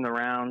making the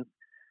rounds.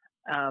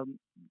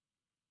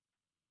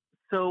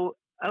 So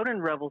out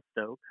in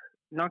Revelstoke,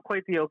 not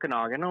quite the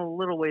Okanagan, a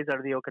little ways out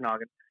of the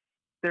Okanagan,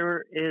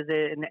 there is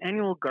an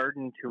annual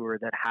garden tour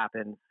that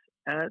happens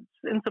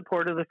in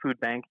support of the food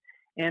bank,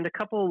 and a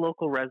couple of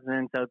local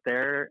residents out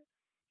there,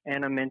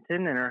 Anna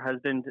Minton and her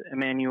husband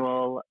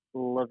Emmanuel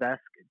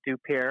Levesque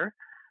Dupierre,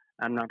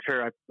 I'm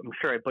sure I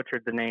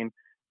butchered the name,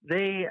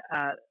 they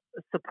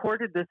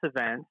supported this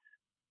event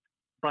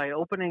by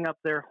opening up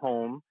their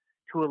home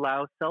to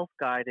allow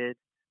self-guided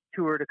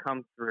tour to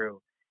come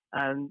through.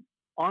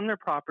 On their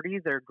property,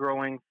 they're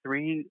growing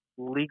 3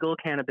 legal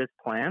cannabis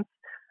plants.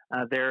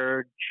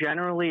 They're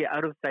generally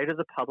out of sight of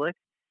the public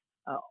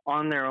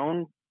on their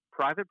own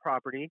private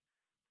property.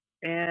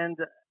 And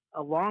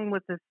along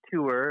with this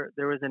tour,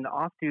 there was an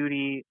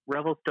off-duty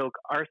Revelstoke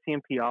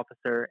RCMP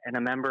officer and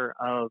a member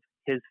of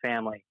his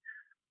family.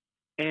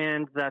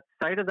 And that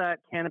sight of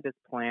that cannabis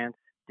plant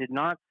did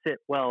not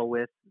sit well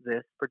with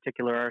this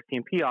particular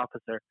RCMP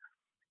officer.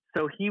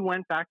 So he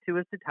went back to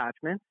his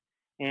detachment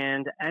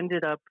and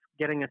ended up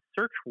getting a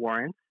search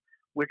warrant,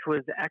 which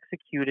was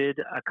executed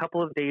a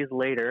couple of days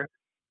later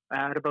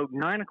at about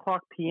 9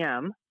 o'clock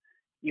p.m.,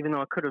 even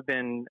though it could have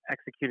been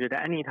executed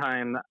any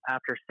time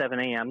after 7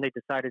 a.m. They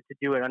decided to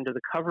do it under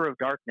the cover of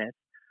darkness,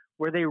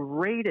 where they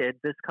raided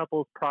this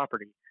couple's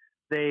property.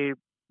 They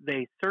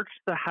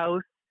searched the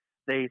house,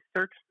 they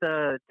searched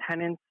the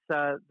tenants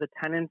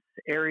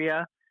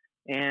area,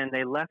 and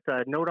they left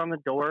a note on the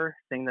door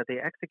saying that they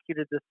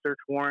executed this search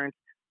warrant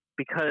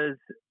because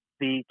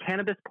the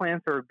cannabis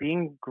plants that were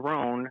being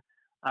grown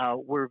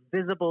were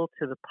visible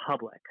to the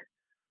public.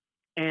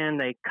 And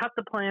they cut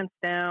the plants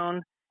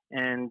down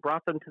and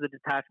brought them to the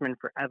detachment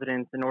for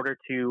evidence in order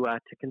to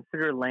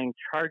consider laying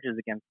charges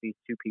against these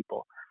 2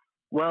 people.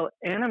 Well,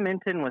 Anna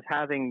Minton was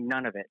having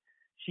none of it.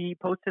 She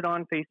posted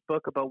on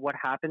Facebook about what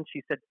happened.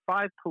 She said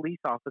 5 police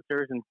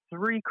officers and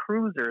 3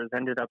 cruisers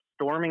ended up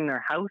storming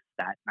their house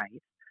that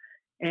night.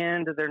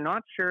 And they're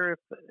not sure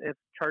if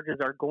charges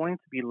are going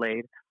to be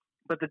laid,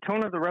 but the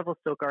tone of the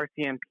Revelstoke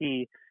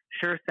RCMP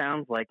sure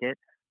sounds like it.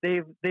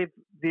 The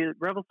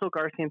Revelstoke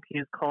RCMP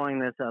is calling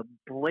this a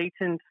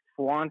blatant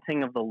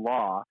flaunting of the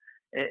law,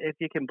 if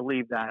you can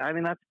believe that. I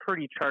mean, that's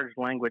pretty charged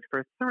language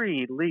for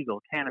 3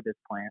 legal cannabis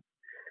plants.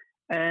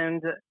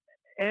 And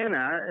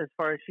Anna, as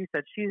far as she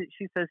said,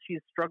 she says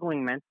she's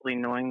struggling mentally,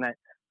 knowing that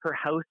her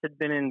house had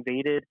been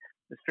invaded.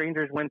 The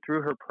strangers went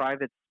through her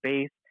private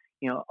space.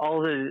 You know,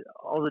 all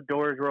the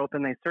doors were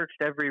open. They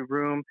searched every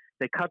room.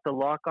 They cut the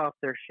lock off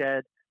their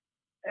shed.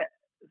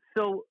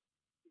 So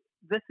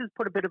this has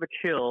put a bit of a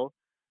chill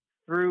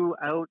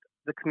throughout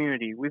the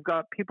community. We've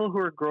got people who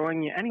are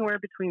growing anywhere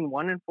between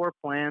 1 and 4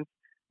 plants.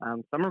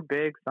 Some are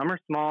big, some are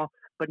small.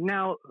 But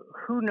now,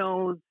 who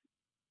knows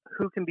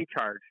who can be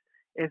charged?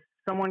 If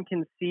someone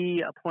can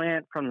see a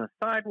plant from the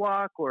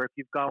sidewalk, or if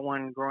you've got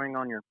one growing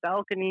on your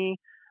balcony,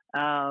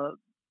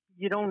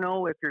 you don't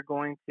know if you're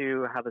going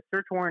to have a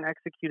search warrant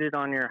executed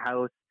on your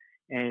house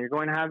and you're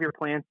going to have your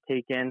plants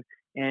taken,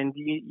 and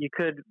you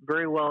could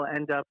very well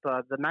end up,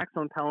 the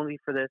maximum penalty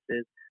for this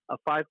is a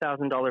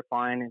 $5,000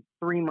 fine and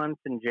 3 months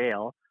in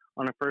jail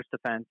on a first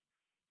offense.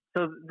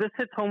 So this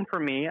hits home for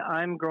me.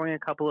 I'm growing a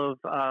couple of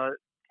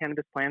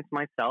cannabis plants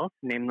myself,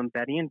 named them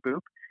Betty and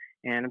Boop,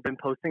 and I've been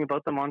posting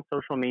about them on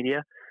social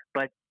media.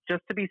 But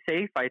just to be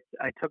safe, I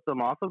took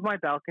them off of my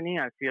balcony.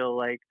 I feel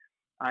like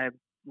I'm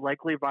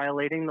likely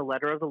violating the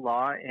letter of the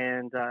law,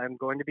 and I'm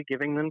going to be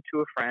giving them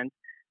to a friend.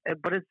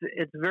 But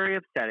it's very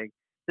upsetting.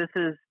 This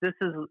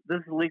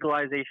is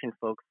legalization,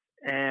 folks,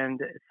 and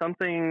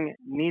something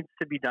needs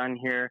to be done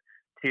here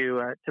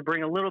to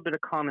bring a little bit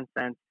of common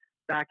sense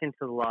back into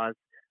the laws.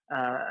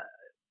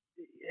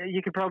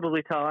 You could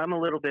probably tell I'm a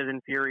little bit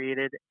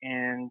infuriated,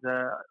 and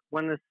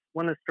when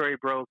the story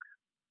broke,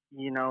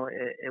 you know,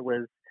 it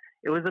was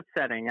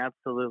upsetting.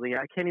 Absolutely,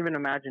 I can't even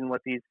imagine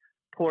what these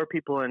poor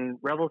people in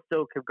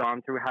Revelstoke have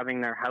gone through,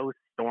 having their house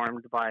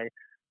stormed by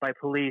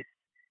police.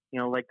 You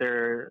know, like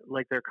they're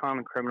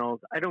common criminals.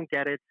 I don't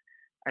get it.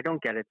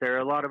 There are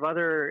a lot of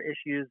other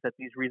issues that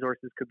these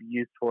resources could be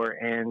used for,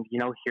 and you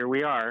know, here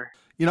we are.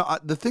 You know,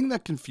 the thing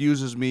that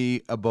confuses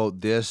me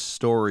about this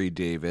story,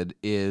 David,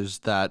 is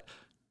that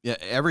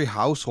every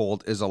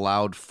household is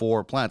allowed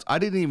 4 plants. I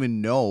didn't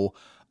even know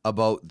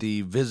about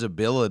the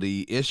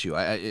visibility issue.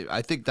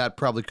 I think that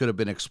probably could have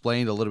been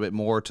explained a little bit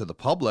more to the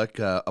public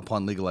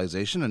upon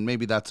legalization, and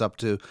maybe that's up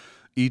to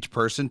each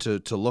person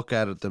to look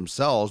at it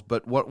themselves.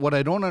 But what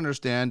I don't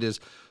understand is,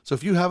 so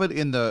if you have it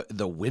in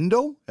the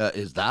window,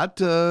 is that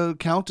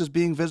count as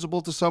being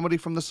visible to somebody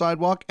from the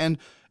sidewalk? And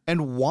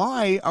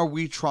why are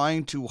we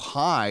trying to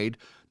hide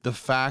the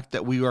fact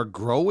that we are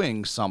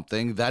growing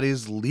something that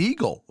is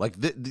legal? Like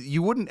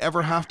you wouldn't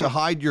ever have to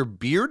hide your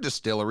beer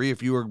distillery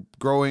if you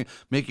were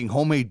making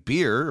homemade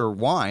beer or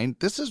wine.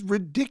 This is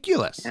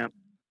ridiculous. Yeah.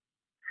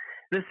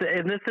 This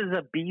is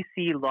a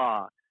BC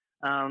law.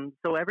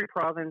 So every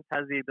province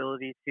has the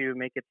ability to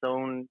make its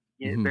own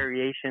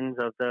variations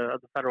of the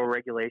federal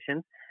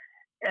regulations.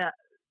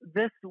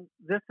 This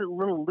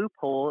little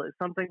loophole is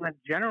something that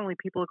generally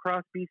people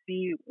across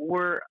BC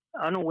were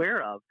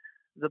unaware of.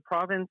 The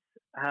province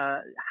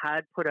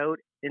had put out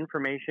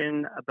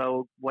information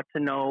about what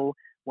to know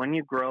when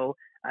you grow.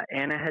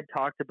 Anna had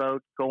talked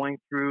about going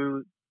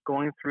through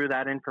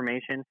that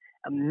information.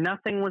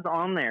 Nothing was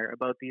on there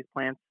about these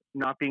plants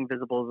not being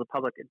visible to the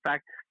public. In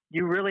fact,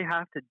 you really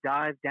have to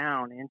dive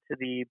down into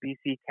the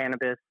BC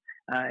Cannabis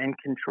and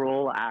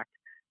Control Act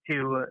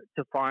to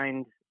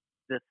find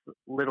this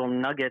little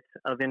nugget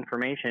of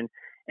information.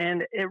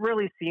 And it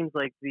really seems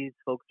like these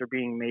folks are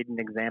being made an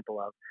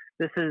example of.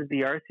 This is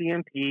the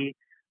RCMP,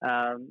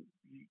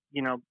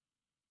 you know,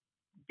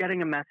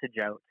 getting a message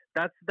out.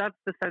 That's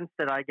the sense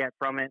that I get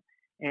from it.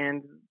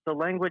 And the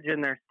language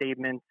in their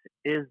statement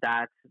is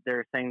that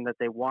they're saying that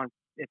they want,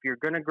 if you're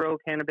going to grow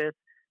cannabis,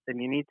 then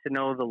you need to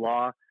know the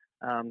law.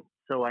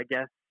 So I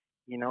guess,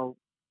 you know,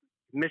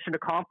 mission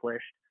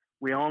accomplished.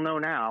 We all know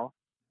now.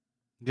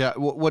 Yeah,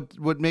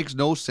 what makes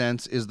no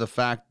sense is the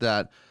fact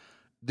that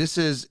this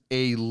is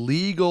a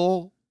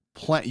legal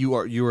plant. You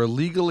are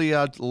legally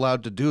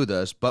allowed to do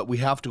this, but we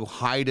have to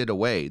hide it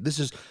away. This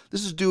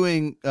is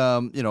doing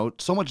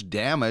so much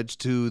damage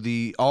to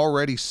the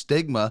already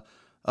stigma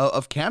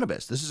of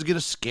cannabis. This is going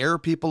to scare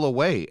people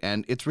away,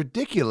 and it's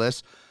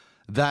ridiculous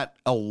that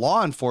a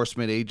law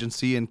enforcement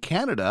agency in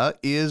Canada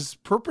is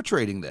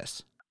perpetrating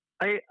this.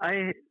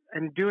 I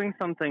am doing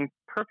something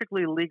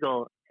perfectly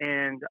legal,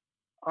 and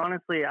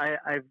honestly,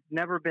 I've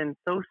never been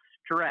so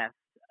stressed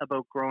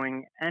about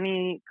growing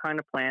any kind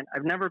of plant.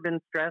 I've never been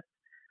stressed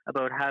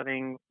about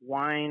having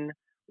wine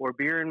or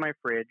beer in my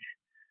fridge,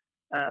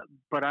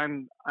 but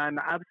I'm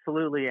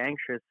absolutely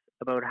anxious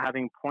about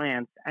having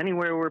plants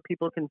anywhere where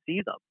people can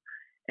see them.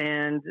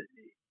 And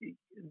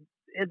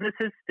this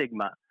is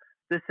stigma.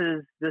 This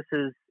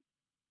is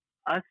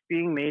us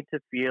being made to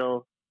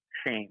feel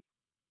shame.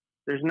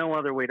 There's no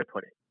other way to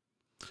put it.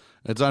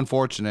 It's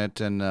unfortunate,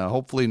 and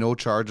hopefully no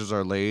charges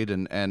are laid,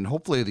 and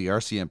hopefully the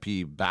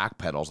RCMP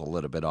backpedals a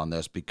little bit on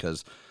this,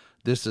 because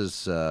this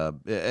is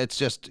it's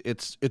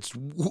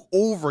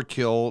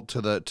overkill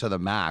to the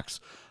max,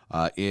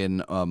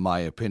 in my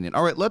opinion.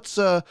 All right,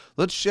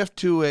 let's shift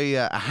to a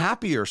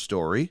happier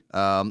story.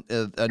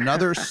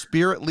 Another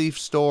Spirit Leaf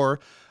store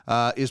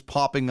is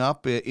popping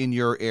up in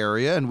your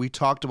area, and we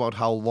talked about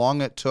how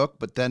long it took,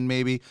 but then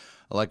maybe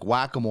like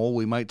whack-a-mole,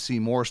 we might see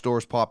more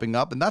stores popping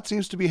up, and that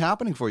seems to be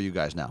happening for you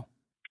guys now.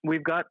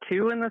 We've got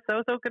 2 in the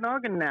South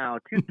Okanagan now.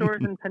 2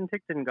 stores in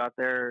Penticton got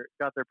their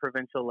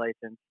provincial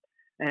license.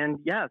 And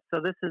yeah,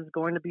 so this is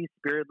going to be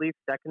Spirit Leaf's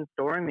second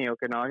store in the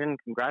Okanagan.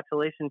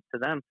 Congratulations to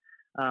them.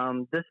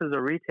 This is a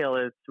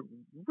retailer that's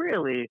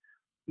really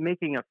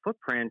making a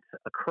footprint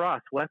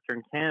across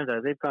Western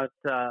Canada. They've got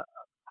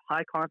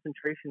high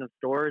concentration of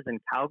stores in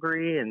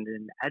Calgary and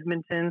in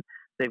Edmonton.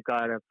 They've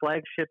got a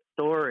flagship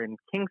store in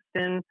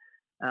Kingston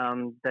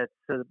that's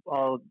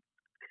all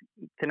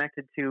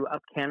connected to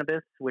Up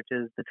Cannabis, which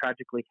is the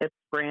Tragically Hip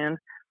brand.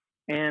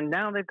 And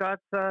now they've got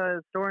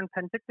a store in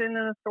Penticton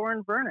and a store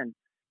in Vernon.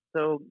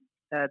 So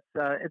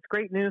it's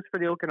great news for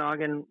the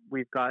Okanagan.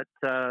 We've got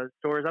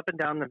stores up and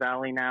down the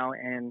valley now,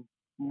 and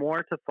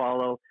more to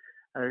follow.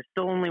 There's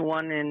still only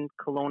one in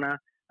Kelowna,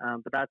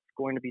 but that's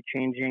going to be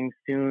changing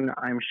soon,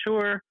 I'm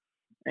sure.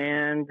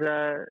 And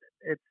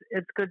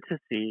it's good to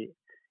see.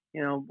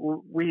 You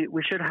know, we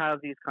should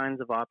have these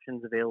kinds of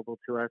options available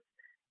to us,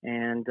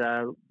 and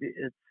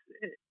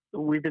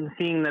we've been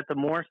seeing that the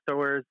more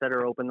stores that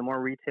are open, the more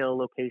retail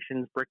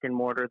locations, brick and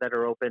mortar that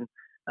are open,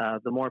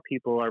 the more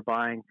people are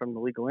buying from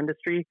the legal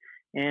industry,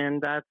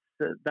 and that's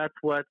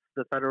what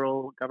the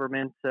federal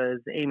government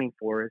is aiming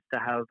for, is to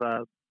have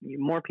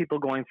more people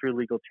going through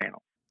legal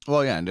channels.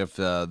 Well, yeah, and if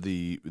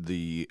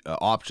the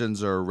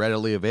options are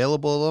readily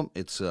available,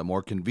 it's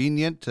more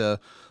convenient.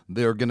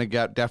 They're going to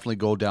definitely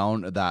go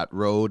down that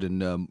road,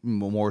 and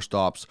more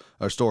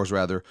stores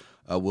rather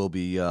will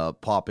be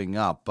popping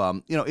up.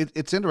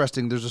 It's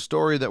interesting. There's a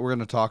story that we're going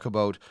to talk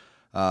about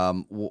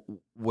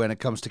when it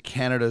comes to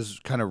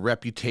Canada's kind of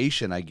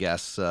reputation, I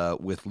guess,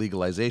 with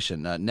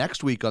legalization.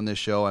 Next week on this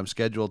show, I'm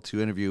scheduled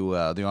to interview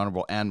the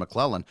Honourable Anne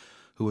McClellan,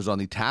 who was on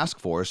the task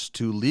force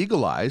to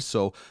legalize.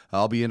 So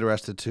I'll be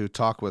interested to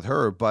talk with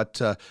her.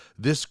 But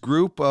this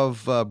group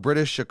of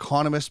British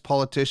economists,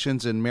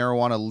 politicians, and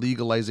marijuana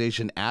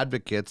legalization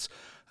advocates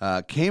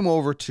came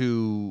over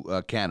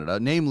to Canada,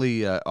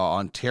 namely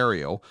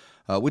Ontario,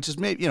 which is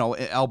maybe,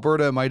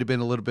 Alberta might have been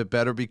a little bit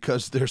better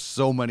because there's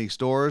so many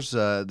stores.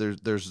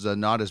 There's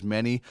not as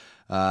many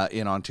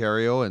in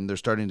Ontario, and they're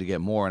starting to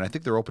get more. And I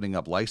think they're opening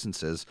up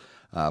licenses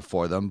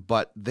for them.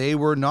 But they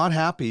were not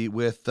happy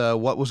with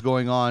what was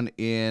going on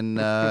in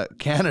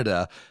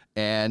Canada.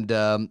 And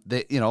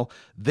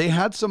they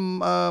had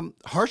some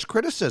harsh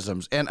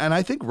criticisms, and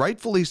I think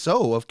rightfully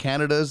so, of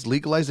Canada's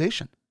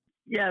legalization.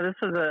 Yeah, this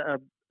was a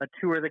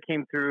tour that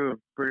came through of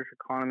British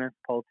economists,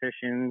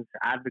 politicians,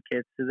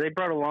 advocates. So they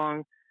brought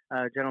along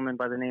a gentleman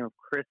by the name of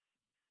Chris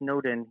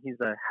Snowden. He's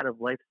the head of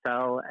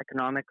lifestyle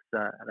economics at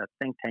a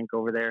think tank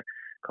over there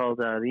called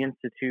the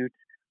Institute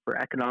for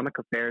Economic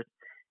Affairs.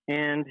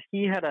 And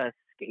he had a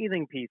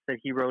scathing piece that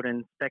he wrote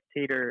in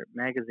Spectator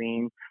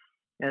magazine.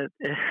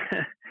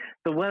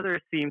 The weather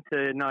seemed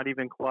to not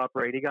even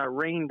cooperate. He got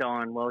rained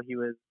on while he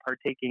was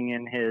partaking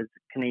in his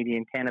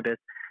Canadian cannabis.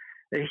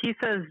 He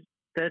says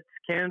that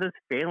Canada's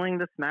failing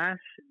to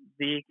smash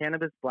the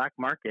cannabis black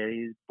market.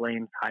 He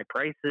blames high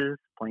prices,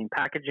 plain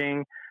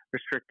packaging,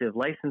 restrictive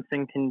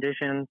licensing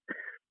conditions,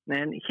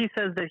 and he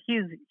says that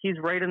he's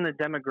right in the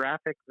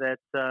demographic that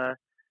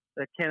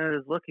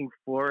Canada's looking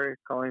for,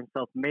 calling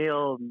himself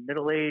male,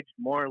 middle-aged,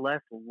 more or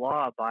less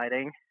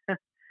law-abiding.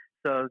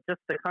 So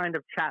just the kind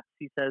of chaps,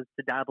 he says,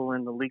 to dabble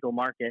in the legal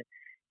market.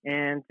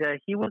 And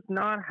he was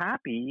not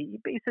happy. He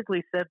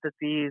basically said that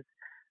these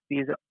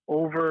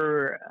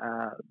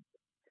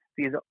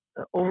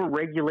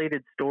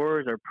overregulated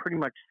stores are pretty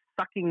much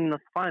sucking the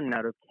fun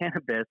out of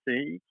cannabis.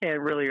 You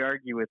can't really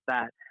argue with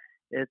that.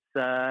 It's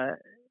the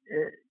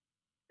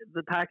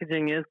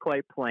packaging is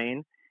quite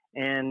plain,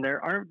 and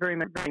there aren't very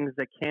many things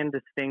that can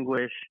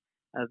distinguish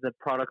the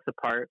products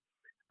apart.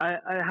 I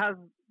have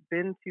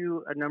been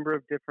to a number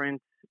of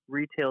different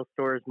retail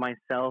stores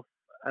myself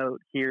out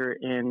here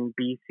in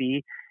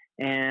BC,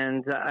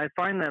 and I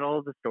find that all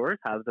of the stores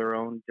have their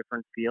own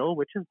different feel,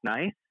 which is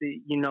nice.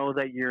 You know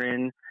that you're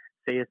in,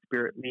 say, a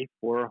Spirit Leaf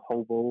or a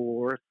Hobo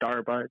or a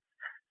Starbucks.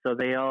 So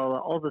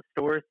all the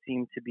stores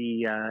seem to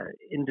be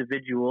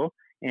individual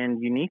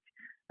and unique,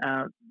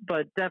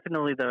 but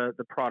definitely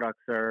the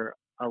products are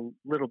a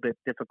little bit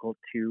difficult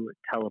to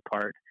tell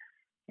apart.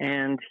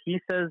 And he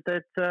says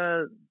that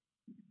the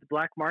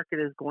black market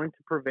is going to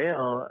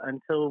prevail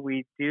until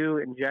we do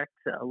inject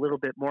a little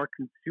bit more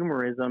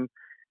consumerism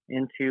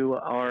into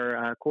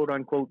our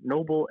quote-unquote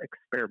noble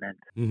experiment.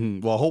 Mm-hmm.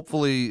 Well,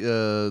 hopefully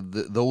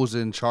those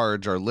in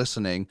charge are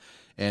listening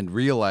and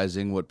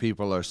realizing what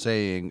people are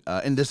saying.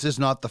 And this is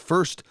not the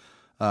first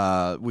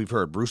we've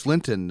heard. Bruce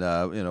Linton,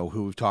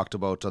 who we've talked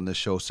about on this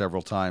show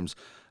several times,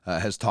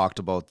 has talked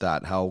about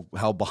that,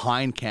 how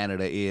behind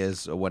Canada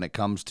is when it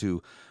comes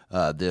to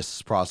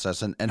this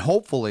process. And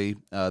hopefully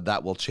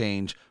that will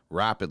change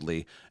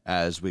rapidly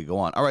as we go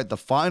on. All right, the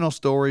final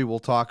story we'll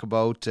talk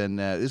about, and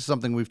this is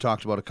something we've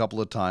talked about a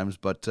couple of times,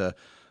 but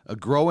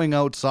growing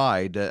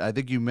outside, I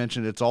think you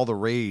mentioned it's all the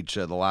rage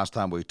the last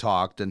time we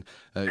talked, and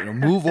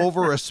move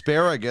over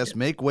asparagus,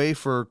 make way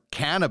for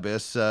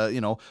cannabis.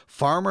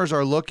 Farmers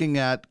are looking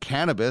at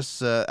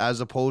cannabis as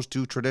opposed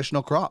to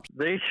traditional crops.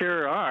 They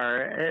sure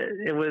are.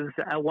 It was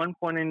at one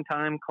point in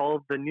time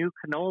called the new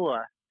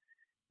canola,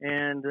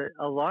 and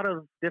a lot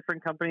of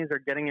different companies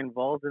are getting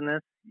involved in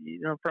this.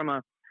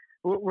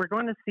 We're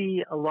going to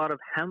see a lot of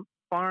hemp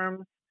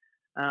farms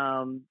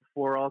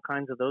for all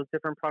kinds of those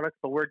different products,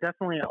 but we're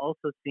definitely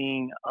also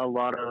seeing a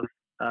lot of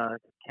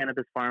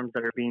cannabis farms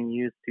that are being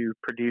used to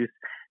produce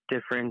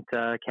different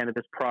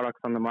cannabis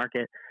products on the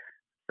market.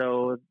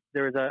 So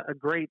there's a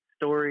great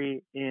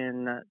story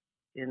in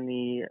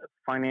the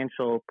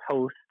Financial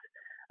Post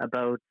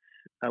about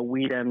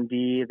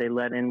WeedMD. They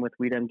let in with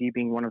WeedMD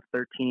being one of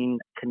 13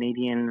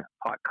 Canadian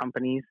pot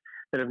companies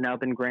that have now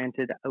been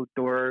granted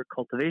outdoor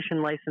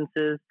cultivation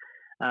licenses.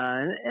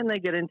 And they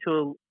get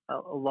into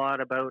a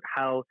lot about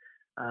how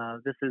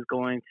this is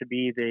going to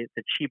be the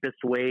cheapest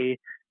way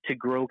to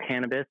grow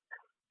cannabis.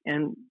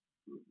 And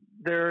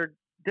there are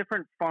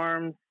different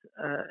farms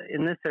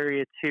in this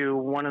area too.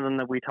 One of them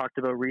that we talked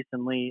about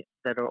recently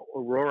that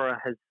Aurora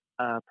has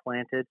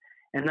planted,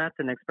 and that's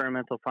an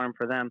experimental farm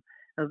for them.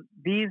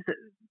 These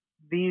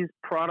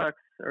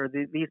products or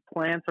these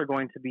plants are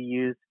going to be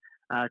used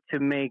to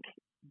make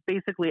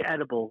basically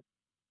edibles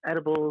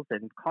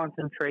and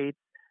concentrates,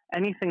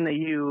 anything that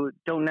you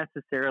don't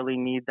necessarily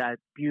need that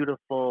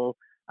beautiful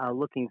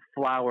looking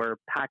flower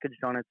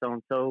packaged on its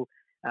own. So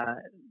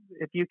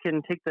if you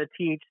can take the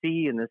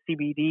THC and the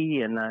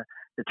CBD and the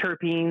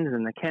terpenes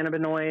and the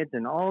cannabinoids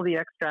and all the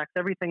extracts,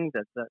 everything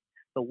that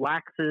the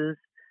waxes,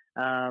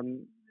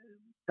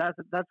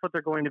 that's what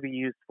they're going to be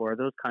used for,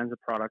 those kinds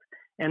of products.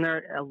 And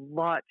they're a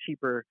lot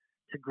cheaper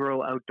to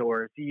grow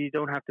outdoors. You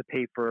don't have to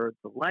pay for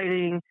the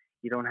lighting.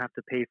 You don't have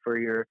to pay for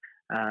your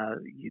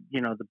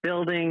the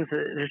buildings.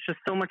 There's just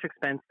so much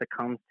expense that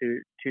comes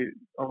to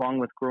along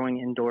with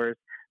growing indoors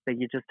that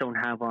you just don't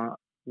have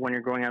when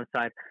you're growing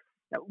outside.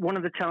 One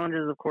of the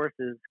challenges, of course,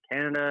 is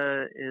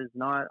Canada is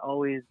not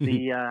always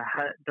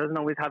doesn't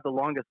always have the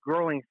longest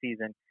growing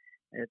season.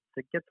 It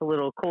gets a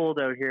little cold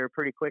out here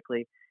pretty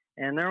quickly,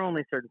 and there are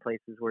only certain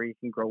places where you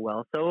can grow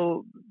well.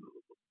 So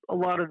a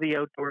lot of the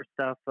outdoor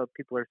stuff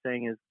people are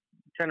saying is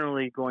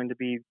generally going to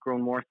be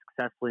grown more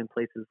successfully in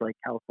places like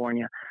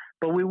California.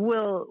 But we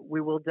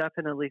will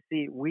definitely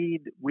see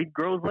weed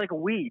grows like a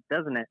weed,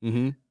 doesn't it?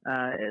 Mm-hmm.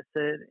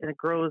 It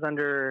grows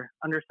under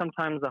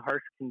sometimes the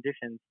harsh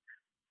conditions.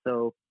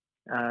 So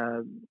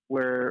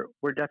we're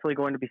definitely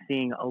going to be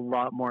seeing a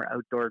lot more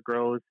outdoor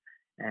grows,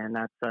 and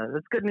that's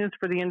good news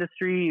for the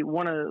industry.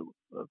 A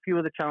few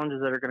of the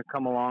challenges that are going to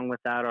come along with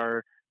that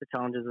are the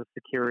challenges of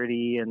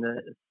security and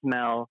the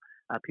smell.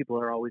 People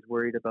are always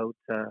worried about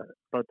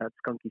that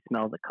skunky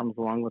smell that comes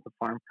along with the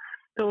farm.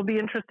 So it'll be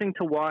interesting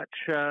to watch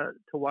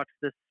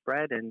this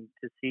spread and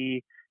to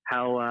see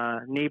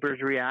how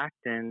neighbors react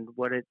and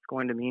what it's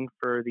going to mean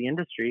for the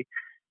industry.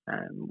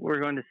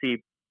 We're going to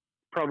see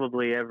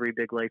probably every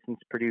big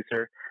licensed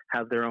producer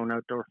have their own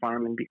outdoor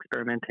farm and be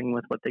experimenting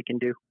with what they can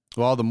do.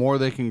 Well, the more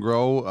they can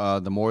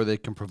grow, the more they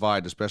can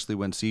provide, especially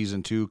when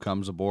season 2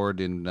 comes aboard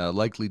in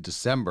likely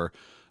December.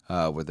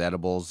 With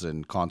edibles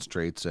and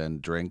concentrates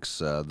and drinks,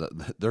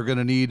 they're going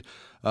to need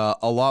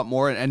a lot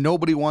more, and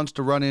nobody wants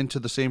to run into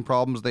the same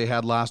problems they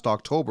had last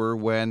October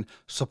when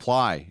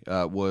supply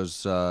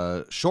was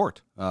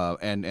short,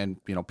 and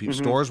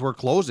stores were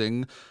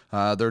closing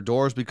their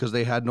doors because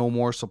they had no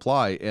more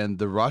supply, and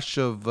the rush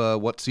of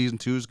what season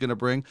 2 is going to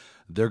bring,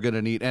 they're going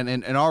to need,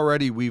 and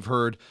already we've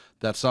heard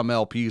that some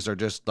LPs are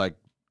just like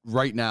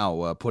right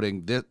now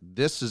putting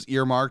this is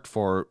earmarked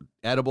for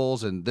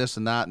edibles and this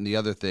and that and the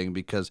other thing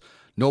because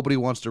nobody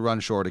wants to run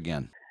short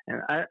again.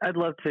 And I'd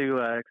love to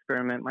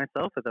experiment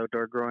myself with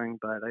outdoor growing,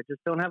 but I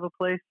just don't have a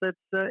place that's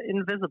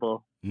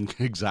invisible.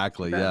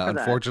 Exactly. Yeah.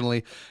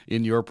 Unfortunately,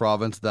 in your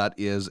province, that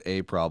is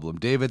a problem.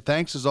 David,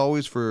 thanks as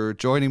always for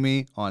joining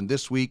me on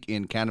This Week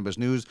in Cannabis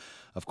News.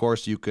 Of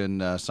course, you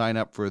can sign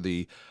up for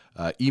the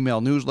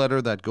email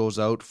newsletter that goes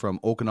out from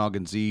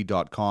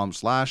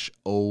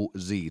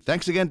OkanaganZ.com/OZ.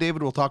 Thanks again,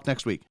 David. We'll talk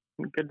next week.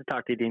 Good to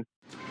talk to you, Dean.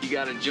 You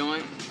got a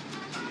joint?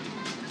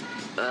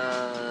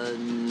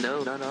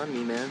 No, not on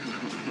me, man.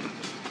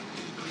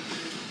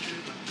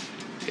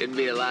 It'd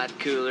be a lot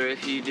cooler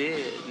if you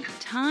did.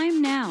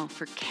 Time now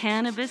for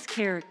Cannabis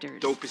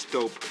Characters. Dopest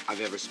dope I've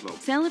ever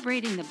smoked.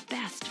 Celebrating the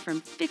best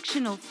from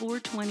fictional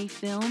 420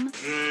 film.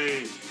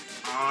 Hey,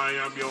 I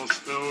am your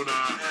stoner.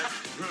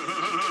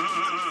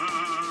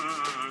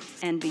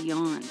 And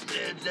beyond.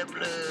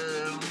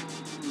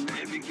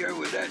 Heavy girl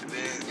with that,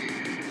 man.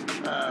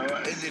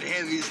 Is it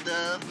heavy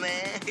stuff,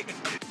 man?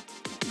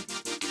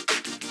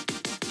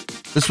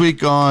 This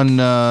week on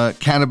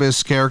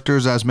Cannabis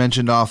Characters, as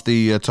mentioned off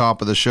the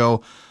top of the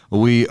show,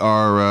 we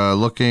are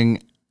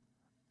looking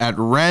at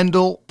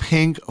Randall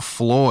Pink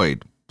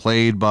Floyd,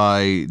 played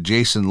by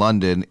Jason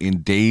London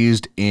in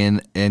Dazed,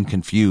 and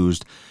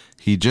Confused.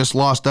 He just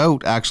lost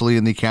out, actually,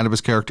 in the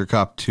Cannabis Character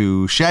Cup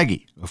to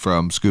Shaggy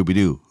from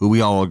Scooby-Doo, who we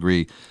all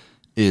agree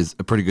is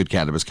a pretty good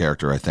cannabis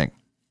character, I think.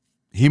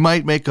 He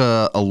might make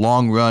a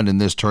long run in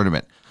this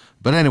tournament.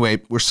 But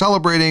anyway, we're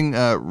celebrating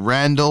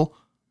Randall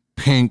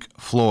Pink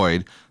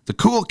Floyd, the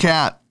cool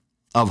cat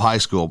of high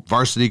school.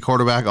 Varsity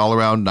quarterback,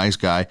 all-around nice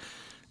guy,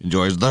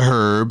 enjoys the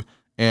herb,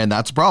 and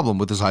that's a problem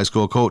with his high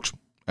school coach,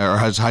 or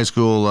his high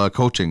school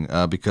coaching,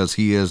 because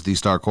he is the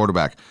star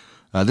quarterback.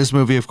 This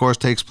movie, of course,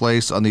 takes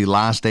place on the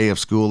last day of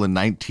school in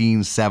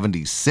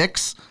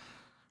 1976.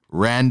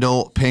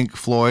 Randall Pink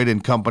Floyd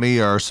and company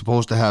are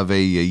supposed to have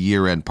a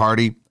year-end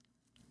party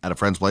at a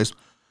friend's place,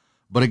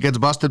 but it gets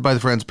busted by the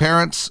friend's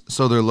parents,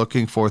 so they're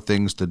looking for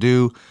things to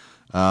do.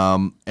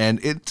 And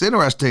it's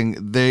interesting.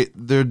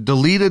 They're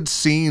deleted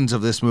scenes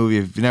of this movie,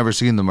 if you've never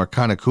seen them, are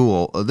kind of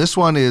cool. This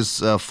one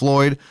is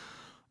Floyd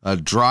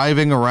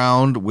driving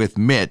around with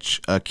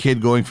Mitch, a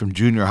kid going from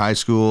junior high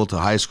school to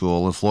high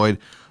school, and Floyd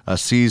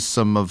sees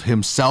some of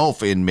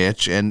himself in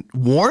Mitch and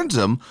warns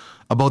him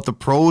about the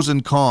pros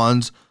and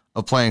cons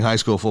of playing high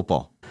school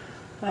football.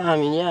 I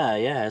mean,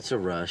 yeah, it's a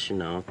rush,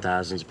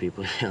 thousands of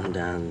people yelling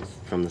down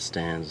from the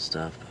stands and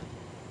stuff.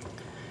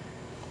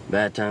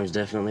 Bad times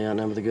definitely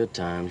outnumber the good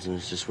times, and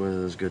it's just whether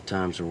those good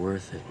times are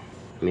worth it.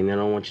 I mean, they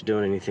don't want you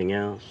doing anything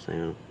else. They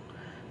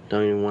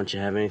don't even want you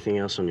to have anything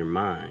else on your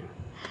mind.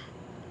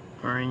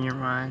 Or in your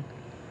mind?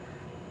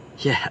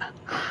 Yeah.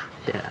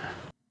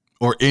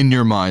 Or in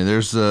your mind.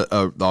 There's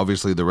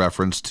obviously the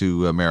reference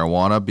to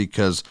marijuana,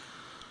 because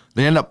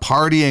they end up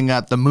partying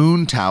at the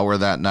Moon Tower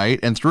that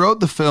night. And throughout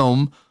the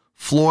film,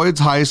 Floyd's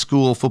high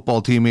school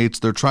football teammates,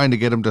 they're trying to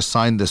get him to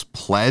sign this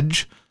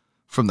pledge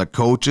from the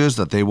coaches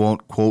that they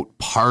won't, quote,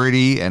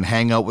 party and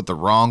hang out with the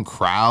wrong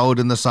crowd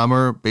in the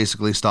summer.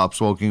 Basically stop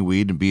smoking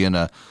weed and being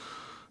a,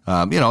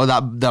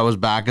 that was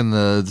back in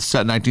the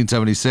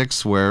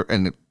 1976 where,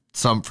 and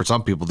for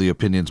some people, the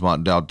opinion's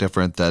not doubt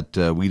different, that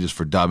weed is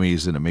for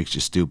dummies and it makes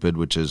you stupid,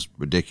 which is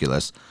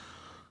ridiculous.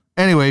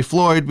 Anyway,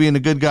 Floyd, being the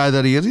good guy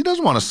that he is, he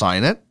doesn't want to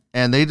sign it,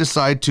 and they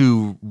decide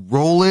to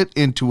roll it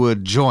into a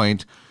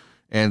joint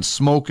and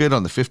smoke it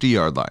on the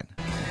 50-yard line.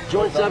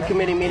 Joint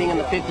subcommittee meeting on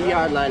the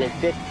 50-yard line in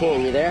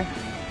 15. You there?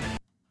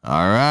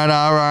 All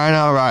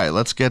right.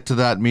 Let's get to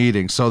that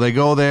meeting. So they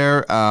go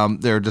there.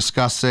 They're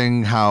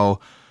discussing how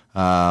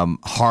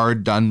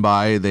hard done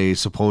by they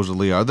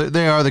supposedly are.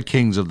 They are the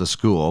kings of the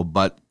school,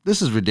 but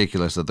this is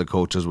ridiculous that the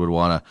coaches would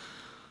want to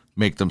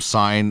make them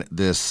sign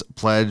this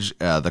pledge.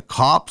 The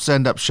cops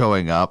end up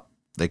showing up.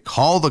 They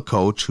call the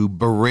coach, who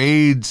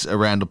berates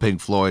Randall Pink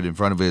Floyd in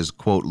front of his,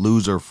 quote,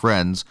 loser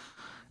friends,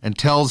 and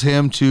tells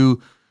him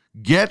to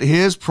get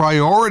his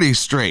priorities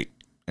straight.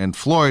 And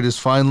Floyd has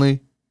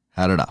finally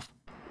had enough.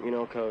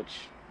 Coach,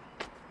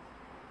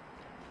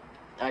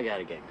 I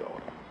gotta get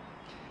going.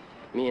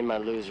 Me and my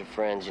loser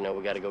friends,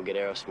 we gotta go get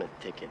Aerosmith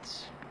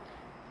tickets.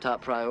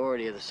 Top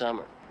priority of the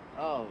summer.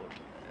 Oh,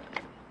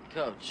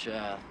 Coach,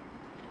 I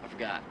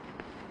forgot.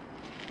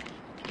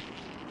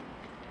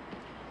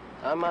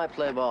 I might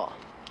play ball,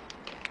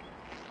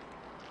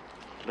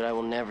 but I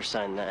will never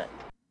sign that.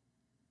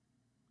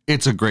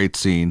 It's a great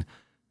scene.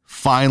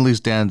 Finally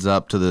stands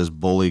up to this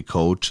bully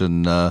coach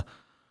and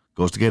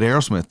goes to get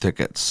Aerosmith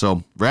tickets.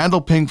 So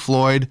Randall Pink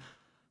Floyd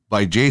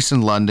by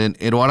Jason London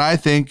in what I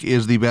think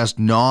is the best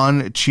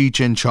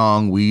non-Cheech and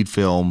Chong weed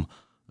film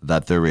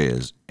that there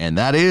is. And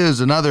that is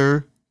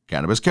another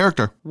cannabis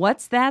character.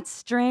 What's that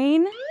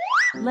strain?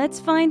 Let's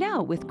find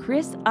out with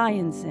Chris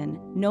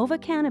Ianson, Nova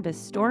Cannabis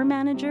store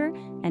manager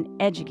and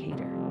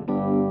educator.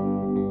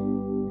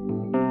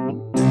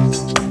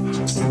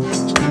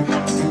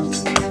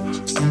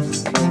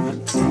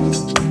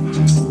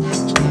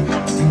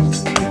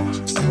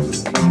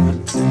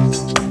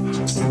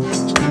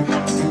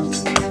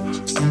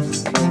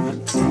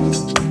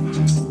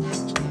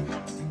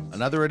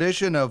 Another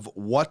edition of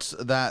What's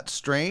That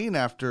Strain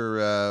after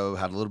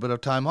had a little bit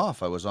of time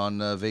off. I was on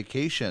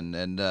vacation,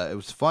 and it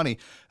was funny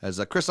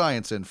as Chris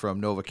Ianson from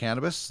Nova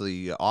Cannabis,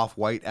 the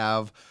off-White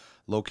Ave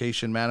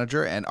location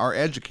manager, and our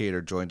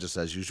educator joins us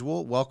as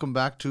usual. Welcome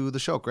back to the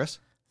show, Chris.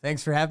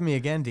 Thanks for having me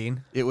again,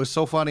 Dean. It was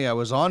so funny. I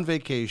was on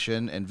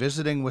vacation and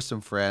visiting with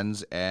some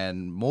friends,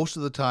 and most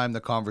of the time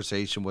the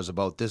conversation was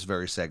about this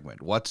very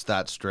segment. What's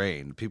that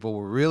strain? People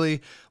were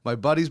really, my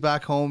buddies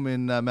back home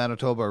in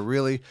Manitoba are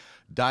really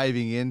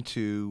diving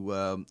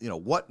into,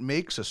 what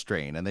makes a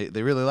strain, and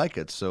they really like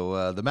it.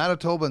 So the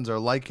Manitobans are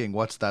liking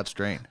What's That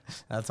Strain.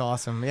 That's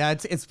awesome. Yeah,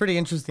 it's pretty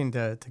interesting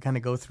to kind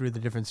of go through the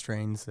different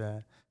strains,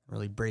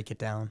 really break it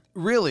down.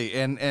 Really,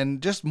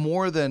 and just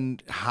more than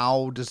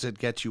how does it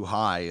get you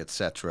high,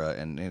 etc.,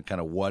 and kind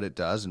of what it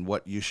does and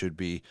what you should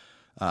be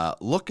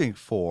looking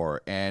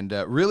for. And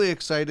really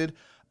excited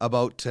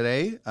about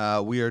today.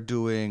 We are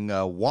doing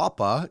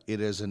WAPA.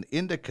 It is an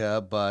indica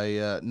by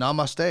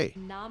Namaste.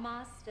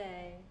 Namaste.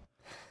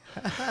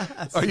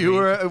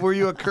 Were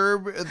you a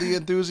Curb the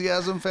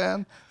Enthusiasm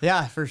fan?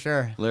 Yeah, for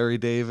sure. Larry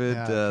David.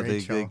 Yeah,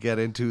 they get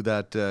into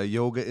that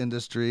yoga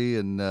industry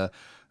and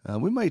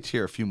We might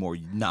hear a few more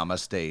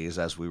namastes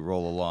as we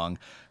roll along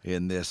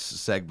in this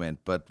segment.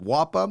 But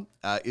WAPA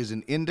is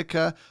an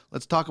indica.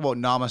 Let's talk about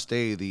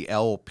Namaste, the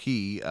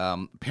LP.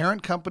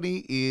 Parent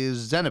company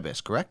is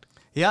Zenabis, correct?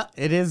 Yeah,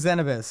 it is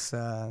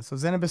Zenabis. So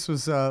Zenabis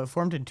was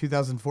formed in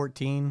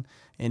 2014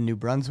 in New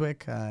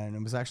Brunswick, and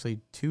it was actually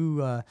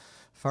two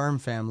farm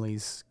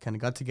families kind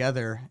of got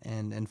together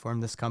and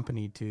formed this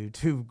company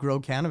to grow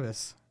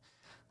cannabis.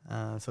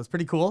 So it's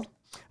pretty cool.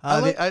 I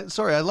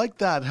like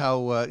that.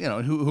 How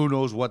who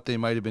knows what they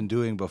might have been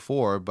doing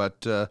before,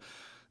 but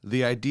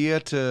the idea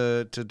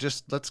to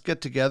just let's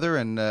get together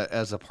and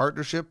as a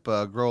partnership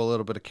grow a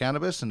little bit of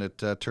cannabis, and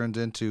it turns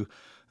into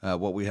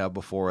what we have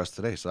before us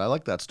today. So I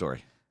like that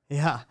story.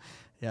 Yeah,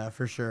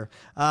 for sure.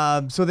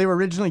 So they were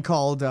originally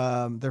called,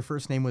 their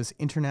first name was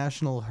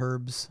International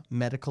Herbs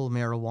Medical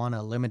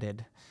Marijuana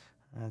Limited.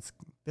 That's a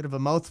bit of a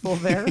mouthful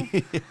there.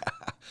 Yeah.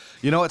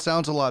 You know, it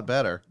sounds a lot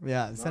better.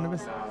 Yeah,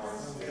 Zenabis.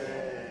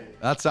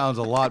 That sounds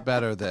a lot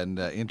better than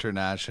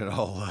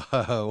International,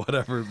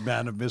 whatever,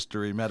 Man of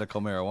Mystery Medical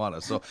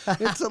Marijuana. So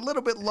it's a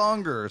little bit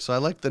longer. So I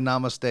like the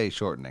Namaste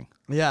shortening.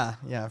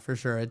 Yeah, for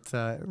sure. It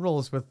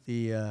rolls with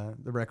the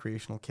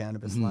recreational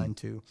cannabis line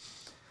too.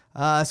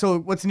 So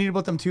what's neat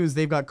about them too is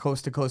they've got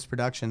coast-to-coast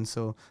production.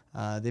 So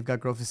they've got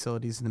grow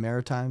facilities in the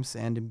Maritimes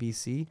and in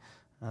BC.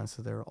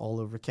 So they're all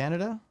over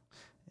Canada.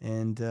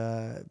 And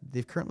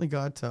they've currently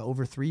got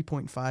over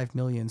 3.5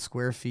 million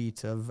square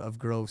feet of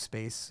grow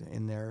space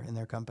in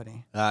their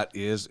company. That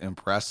is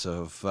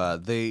impressive.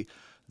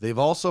 They've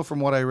also, from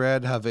what I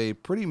read, have a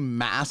pretty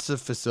massive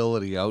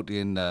facility out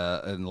in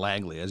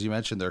Langley. As you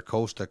mentioned, they're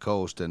coast to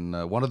coast,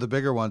 and one of the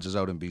bigger ones is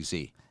out in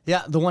BC.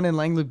 Yeah, the one in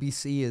Langley,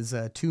 BC is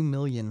 2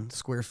 million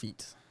square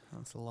feet.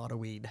 That's a lot of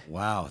weed.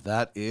 Wow,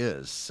 that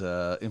is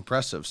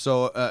impressive.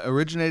 So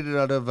originated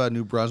out of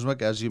New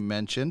Brunswick, as you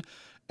mentioned.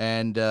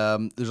 And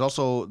there's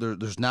also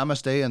there's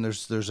Namaste, and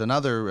there's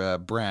another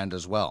brand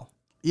as well.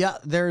 Yeah,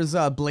 there's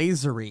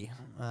Blazery.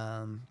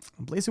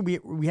 Blazery,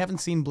 we haven't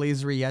seen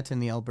Blazery yet in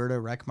the Alberta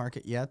rec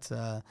market yet,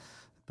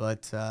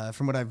 but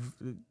from what I've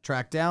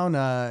tracked down,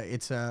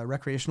 it's a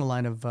recreational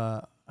line of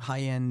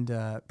high-end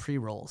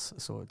pre-rolls.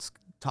 So it's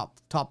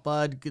top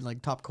bud,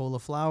 like top cola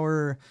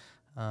flower,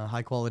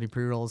 high quality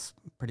pre-rolls.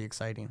 Pretty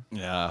exciting.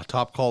 Yeah,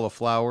 top cola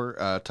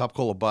flower, top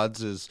cola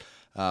buds is.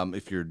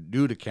 If you're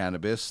new to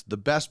cannabis, the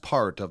best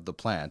part of the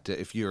plant,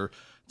 if you're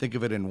think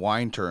of it in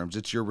wine terms,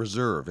 it's your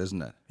reserve,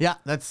 isn't it? Yeah,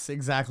 that's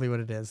exactly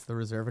what it is, the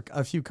reserve.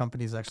 A few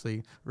companies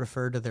actually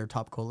refer to their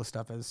top cola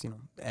stuff as,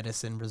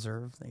 Edison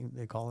Reserve.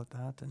 They call it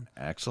that. And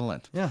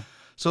excellent. Yeah.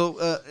 So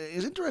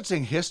it's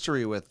interesting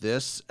history with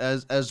this.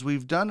 As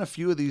we've done a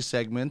few of these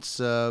segments,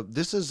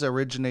 this has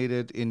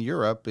originated in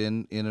Europe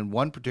in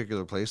one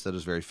particular place that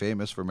is very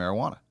famous for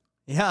marijuana.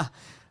 Yeah.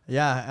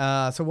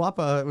 Yeah, so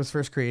WAPA was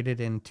first created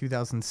in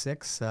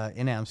 2006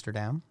 in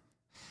Amsterdam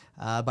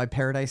by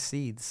Paradise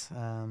Seeds.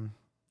 And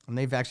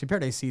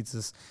Paradise Seeds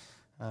is,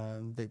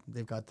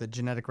 they've got the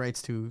genetic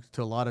rights to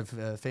a lot of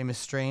famous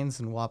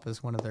strains, and WAPA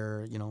is one of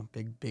their,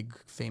 big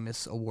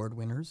famous award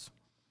winners.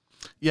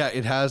 Yeah,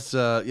 it has,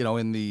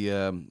 in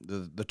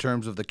the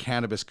terms of the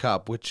Cannabis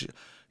Cup, which,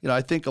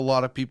 I think a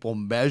lot of people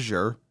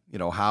measure,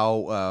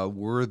 how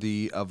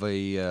worthy of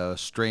a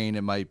strain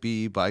it might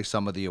be by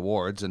some of the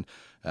awards, and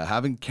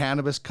having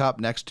Cannabis Cup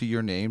next to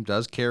your name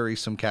does carry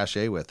some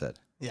cachet with it.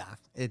 Yeah,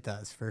 it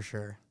does for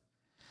sure.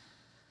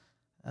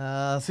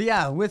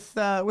 With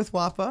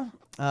WAPA,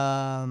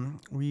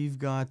 we've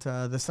got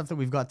the stuff that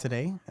we've got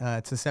today.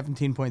 It's a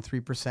 17.3%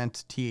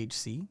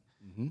 THC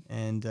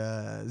and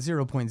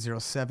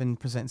 0.07%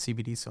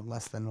 CBD, so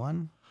less than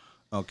 1.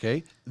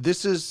 Okay,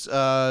 this is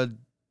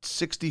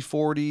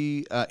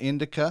 60/40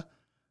 indica.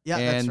 Yeah,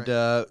 and that's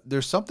right.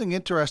 There's something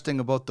interesting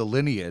about the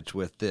lineage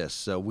with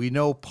this. We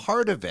know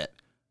part of it,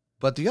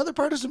 but the other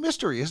part is a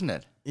mystery, isn't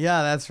it?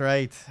 Yeah, that's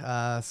right.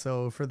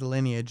 So for the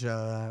lineage,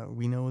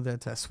 we know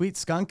that Sweet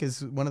Skunk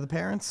is one of the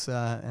parents,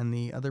 and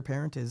the other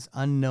parent is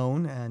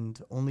unknown,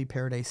 and only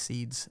Paradise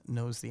Seeds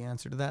knows the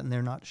answer to that, and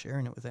they're not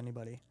sharing it with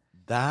anybody.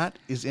 That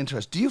is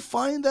interesting. Do you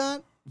find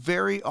that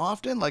very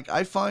often? Like,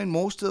 I find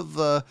most of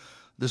the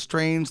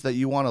strains that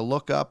you want to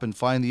look up and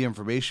find the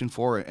information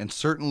for, and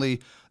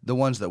certainly the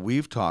ones that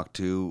we've talked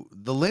to,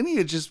 the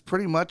lineage is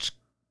pretty much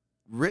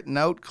written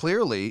out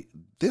clearly.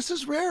 This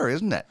is rare,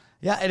 isn't it?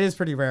 Yeah, it is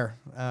pretty rare,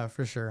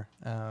 for sure.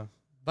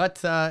 But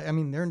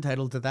they're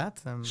entitled to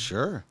that.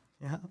 Sure.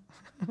 Yeah.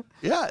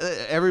 Yeah,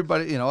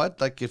 everybody, you know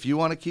what? Like, if you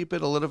want to keep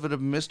it a little bit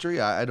of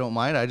mystery, I don't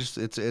mind. It's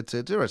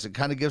interesting. It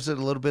kind of gives it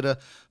a little bit of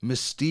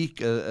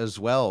mystique as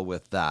well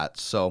with that.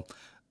 So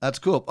that's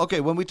cool. Okay,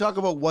 when we talk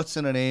about what's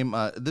in a name,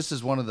 this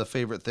is one of the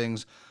favorite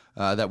things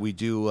that we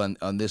do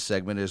on this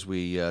segment is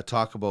we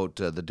talk about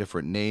the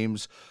different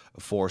names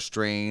for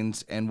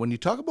strains. And when you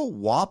talk about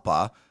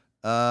WAPA,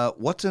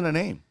 what's in a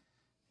name?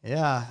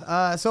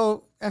 Yeah.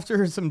 So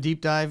after some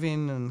deep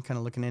diving and kind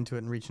of looking into it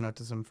and reaching out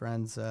to some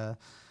friends,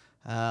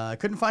 I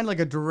couldn't find like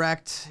a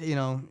direct,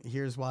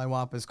 here's why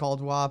WAPA is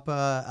called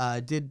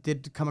WAPA.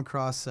 Did come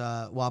across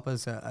WAPA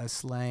as a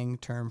slang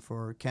term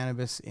for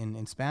cannabis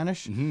in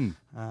Spanish.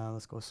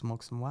 Let's go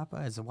smoke some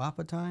WAPA. It's a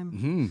WAPA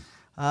time.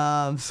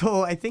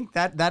 So I think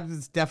that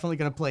is definitely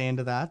going to play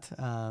into that.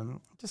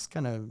 Just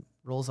kind of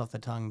rolls off the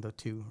tongue, the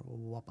two.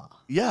 WAPA.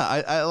 Yeah,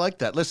 I like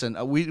that. Listen,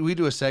 we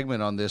do a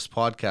segment on this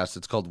podcast.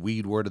 It's called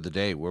Weed Word of the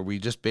Day, where we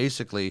just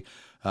basically,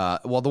 the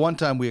one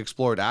time we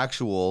explored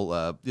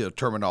actual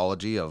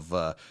terminology of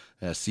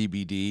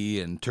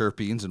CBD and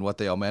terpenes and what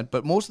they all meant,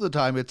 but most of the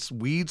time it's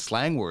weed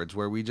slang words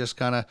where we just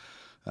kind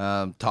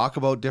of talk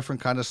about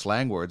different kind of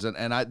slang words.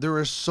 And there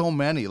are so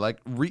many, like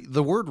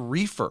the word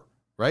reefer,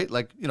 right?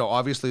 Like,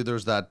 obviously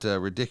there's that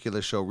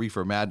ridiculous show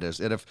Reefer Madness.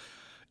 And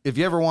if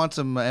you ever want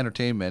some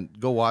entertainment,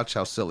 go watch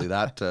how silly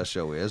that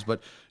show is.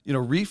 But,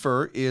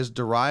 reefer is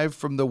derived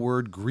from the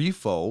word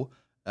grifo,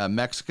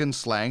 Mexican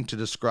slang to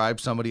describe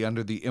somebody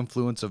under the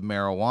influence of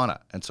marijuana.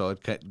 And so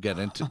it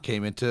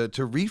came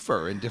into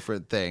reefer and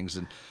different things.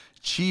 And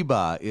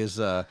chiba is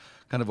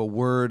kind of a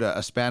word,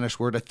 a Spanish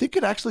word. I think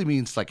it actually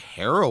means like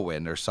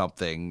heroin or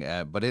something,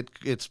 but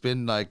it's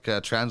been like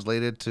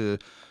translated to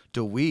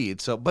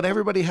weed. So, but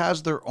everybody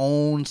has their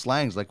own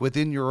slangs, like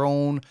within your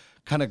own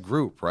kind of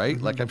group, right?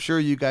 Like I'm sure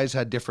you guys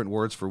had different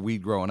words for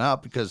weed growing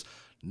up because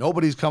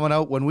nobody's coming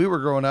out when we were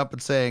growing up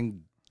and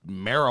saying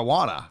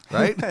marijuana,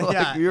 right?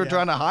 Like we were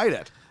trying to hide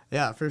it.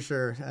 Yeah, for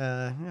sure.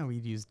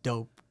 We'd use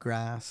dope,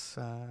 grass,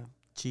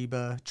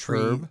 chiba,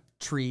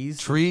 trees.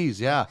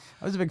 Trees, yeah.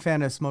 I was a big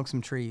fan of Smoke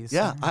Some Trees.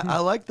 Yeah, I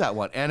like that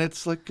one. And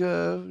it's like,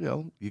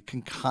 you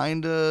can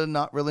kind of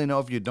not really know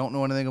if you don't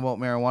know anything about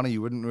marijuana,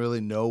 you wouldn't really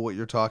know what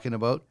you're talking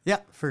about. Yeah,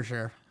 for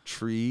sure.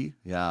 Tree,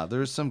 yeah,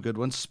 there's some good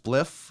ones.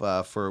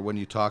 Spliff, for when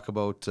you talk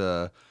about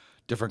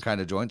different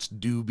kind of joints.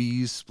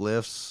 Doobies,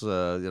 spliffs,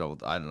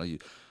 I don't know.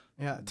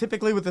 Yeah,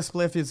 typically with the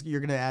spliff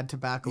you're going to add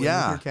tobacco in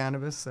with your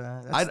cannabis.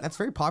 That's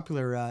very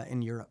popular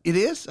in Europe. It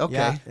is?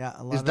 Okay. Yeah.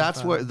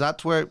 That's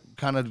where it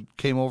kind of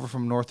came over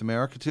from North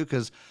America too?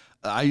 Because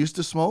I used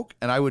to smoke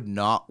and I would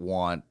not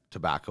want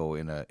tobacco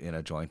in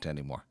a joint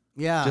anymore.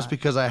 Yeah. Just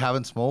because I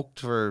haven't smoked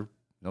for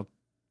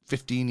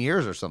 15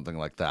 years or something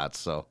like that.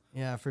 So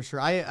yeah, for sure.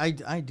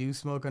 I do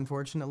smoke,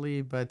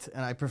 unfortunately, and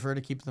I prefer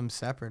to keep them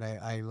separate.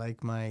 I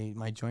like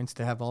my joints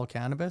to have all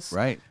cannabis.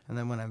 Right. And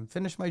then when I'm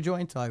finished my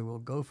joint, I will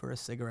go for a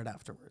cigarette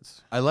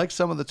afterwards. I like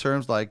some of the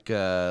terms like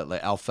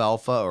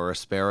alfalfa or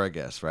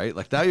asparagus, right?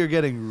 Like now you're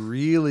getting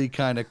really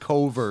kind of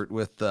covert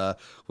with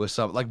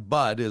some, like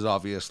bud is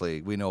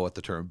obviously, we know what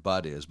the term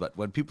bud is, but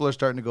when people are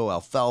starting to go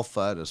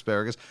alfalfa and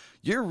asparagus,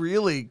 you're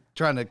really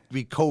trying to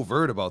be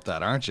covert about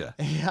that, aren't you?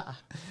 Yeah.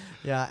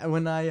 Yeah,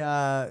 when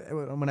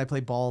I play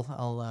ball,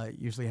 I'll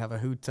usually have a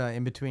hoot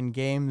in between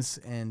games,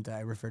 and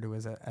I refer to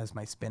it as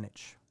my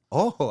spinach.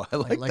 Oh, I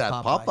like that.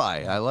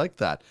 Popeye. Yeah. I like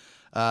that.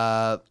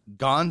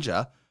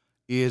 Ganja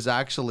is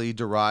actually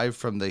derived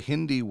from the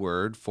Hindi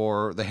word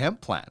for the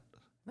hemp plant.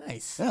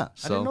 Nice. Yeah.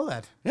 I didn't know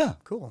that. Yeah.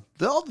 Cool.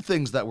 All the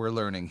things that we're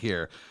learning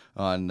here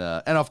on,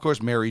 and of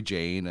course, Mary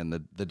Jane and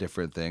the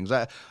different things.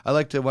 I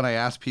like to, when I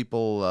ask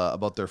people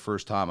about their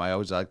first time, I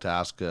always like to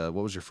ask, what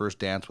was your first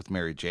dance with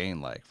Mary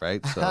Jane like,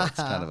 right? So it's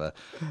kind of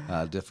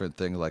a different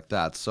thing like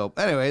that. So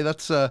anyway,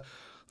 that's a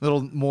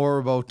little more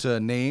about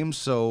names.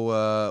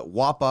 So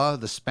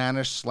WAPA, the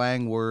Spanish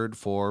slang word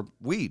for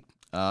weed.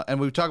 And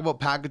we talk about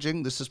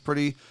packaging. This is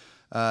pretty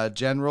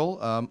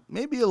general,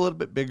 maybe a little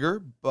bit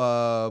bigger,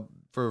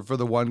 for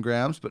the 1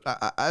 grams, but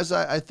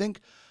I think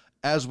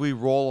as we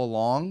roll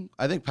along,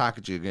 I think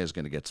packaging is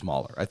going to get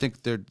smaller. I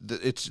think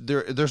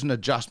there's an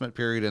adjustment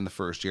period in the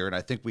first year, and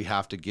I think we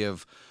have to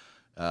give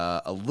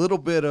a little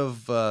bit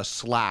of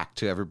slack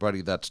to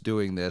everybody that's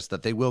doing this,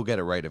 that they will get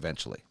it right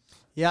eventually.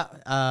 Yeah,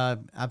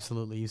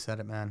 absolutely. You said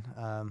it, man.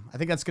 I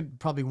think that's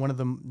probably one of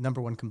the number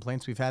one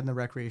complaints we've had in the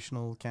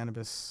recreational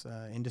cannabis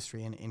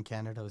industry in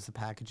Canada is the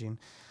packaging.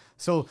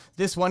 So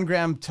this 1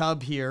 gram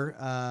tub here,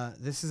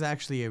 this is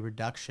actually a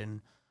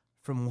reduction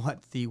from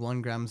what the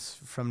 1 grams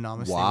from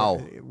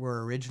Namaste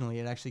were originally.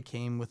 It actually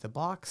came with a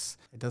box.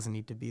 It doesn't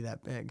need to be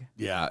that big.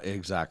 Yeah,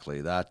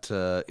 exactly. That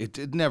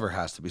it never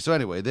has to be. So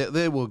anyway,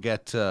 they will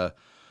get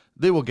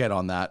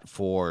on that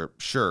for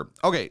sure.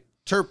 Okay,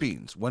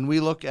 terpenes. When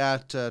we look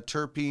at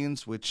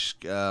terpenes, which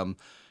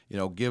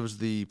gives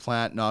the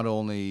plant not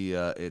only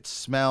its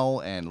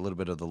smell and a little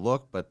bit of the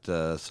look, but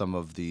some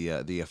of the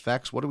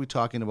effects. What are we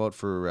talking about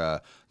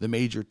for the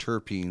major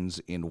terpenes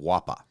in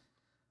WAPA?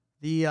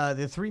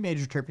 The 3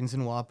 major terpenes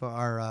in WAPA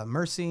are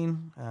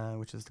myrcene,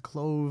 which is the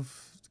clove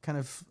kind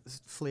of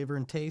flavor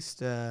and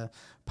taste,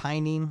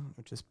 pinene,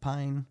 which is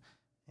pine,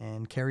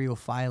 and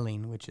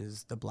caryophyllene, which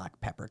is the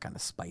black pepper kind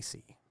of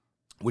spicy.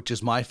 Which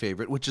is my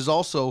favorite, which is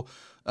also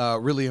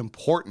really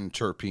important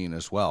terpene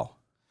as well.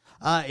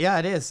 Yeah,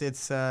 it is.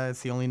 It's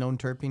the only known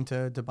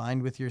terpene to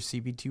bind with your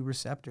CB2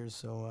 receptors,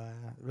 so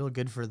real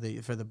good for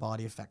the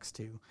body effects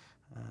too.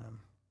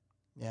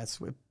 Yeah, it's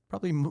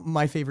probably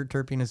my favorite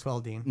terpene as well,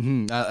 Dean.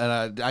 Mm-hmm.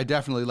 And I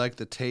definitely like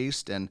the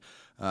taste, and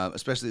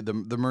especially the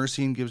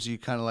myrcene gives you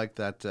kind of like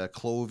that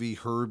clovey,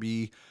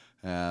 herby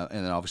and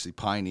then obviously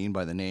pinene.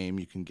 By the name,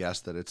 you can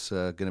guess that it's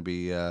going to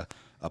be a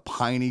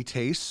piney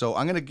taste. So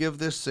I'm going to give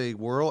this a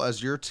whirl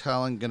as you're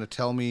going to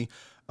tell me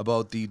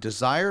about the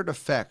desired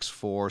effects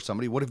for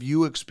somebody. What have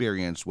you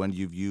experienced when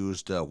you've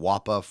used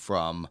WAPA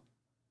from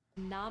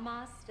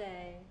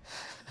Namaste?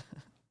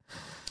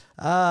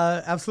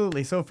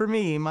 Absolutely. So for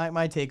me,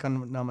 my take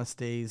on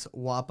Namaste's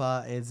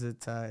WAPA is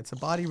it's a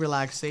body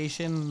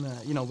relaxation,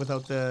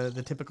 without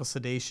the typical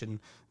sedation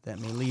that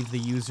may leave the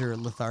user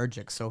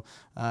lethargic. So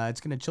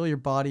it's going to chill your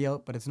body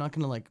out, but it's not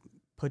going to like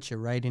put you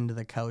right into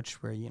the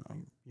couch where,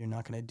 you're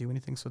not going to do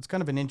anything. So it's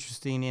kind of an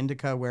interesting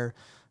indica where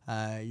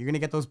you're going to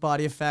get those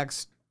body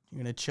effects.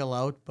 You're going to chill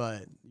out,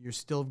 but you're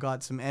still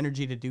got some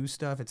energy to do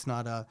stuff. It's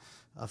not a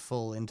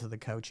full into the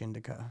couch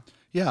indica.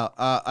 Yeah,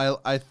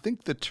 I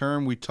think the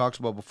term we talked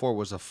about before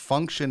was a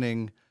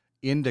functioning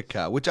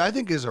indica, which I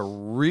think is a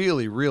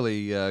really,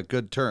 really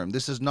good term.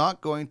 This is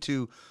not going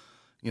to,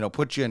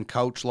 put you in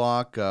couch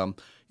lock.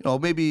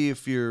 Maybe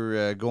if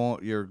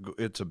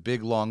it's a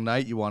big long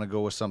night, you want to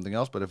go with something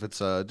else. But if it's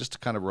just a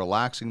kind of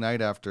relaxing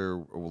night after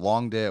a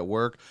long day at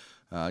work,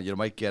 you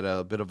might get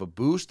a bit of a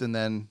boost and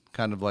then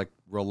kind of like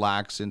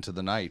relax into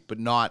the night, but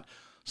not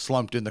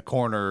slumped in the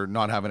corner,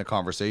 not having a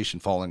conversation,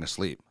 falling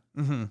asleep.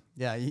 Mm-hmm.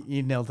 Yeah,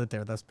 you nailed it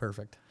there. That's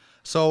perfect.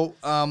 So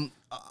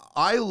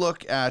I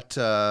look at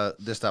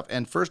this stuff,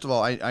 and first of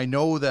all, I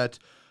know that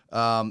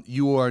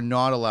you are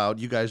not allowed,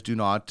 you guys do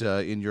not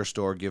in your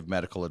store give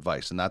medical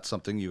advice, and that's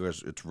something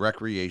it's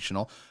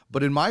recreational.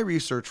 But in my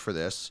research for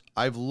this,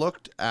 I've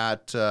looked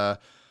at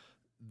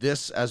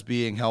this as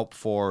being help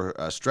for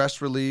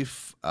stress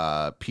relief,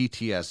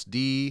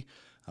 PTSD.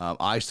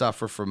 I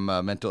suffer from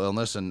mental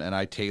illness, and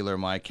I tailor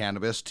my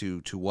cannabis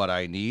to what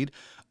I need.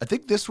 I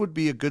think this would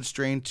be a good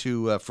strain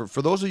to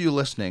for those of you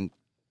listening,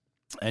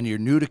 and you're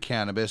new to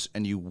cannabis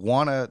and you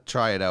want to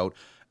try it out.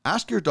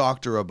 Ask your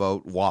doctor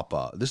about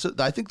WAPA.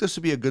 I think this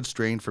would be a good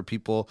strain for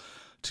people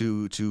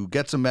to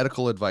get some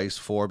medical advice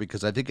for,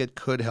 because I think it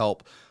could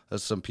help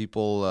some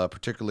people,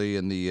 particularly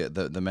in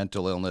the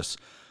mental illness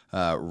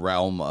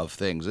realm of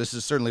things. This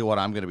is certainly what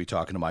I'm going to be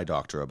talking to my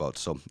doctor about.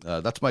 So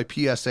that's my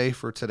PSA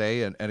for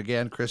today. And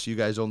again, Chris, you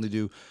guys only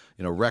do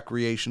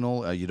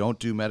recreational. You don't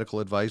do medical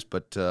advice,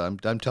 but I'm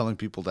telling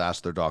people to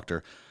ask their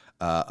doctor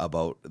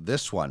about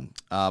this one.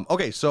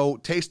 Okay, so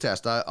taste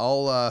test.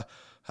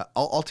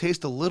 I'll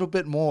taste a little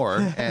bit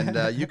more,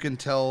 and you can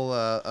tell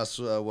us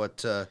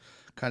what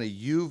kind of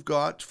you've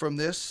got from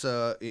this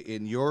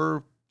in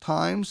your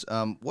times.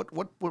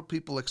 What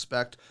people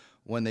expect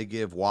when they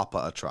give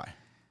WAPA a try?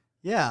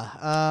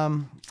 Yeah.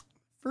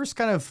 First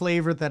kind of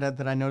flavor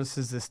that I notice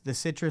is the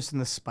citrus and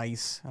the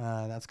spice.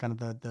 That's kind of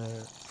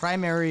the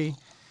primary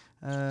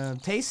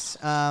taste.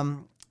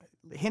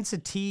 Hints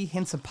of tea,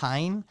 hints of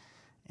pine.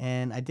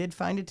 And I did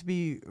find it to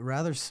be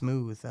rather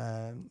smooth.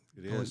 It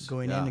is.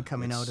 Going in and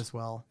coming out as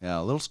well. Yeah,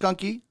 a little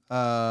skunky.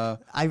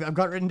 I've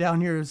got written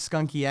down here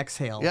skunky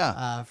exhale.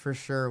 Yeah, for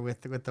sure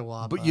with the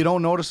WAPA. But you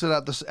don't notice it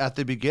at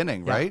the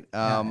beginning, right?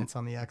 It's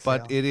on the exhale.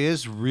 But it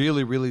is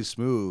really, really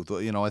smooth.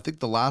 I think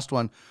the last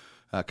one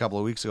a couple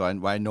of weeks ago,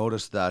 I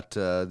noticed that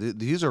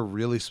these are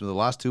really smooth. The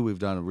last two we've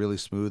done really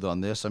smooth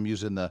on this. I'm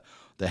using the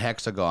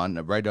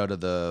hexagon right out of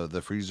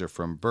the freezer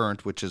from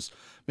Burnt, which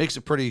makes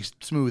it pretty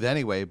smooth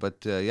anyway.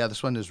 But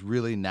this one is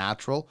really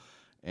natural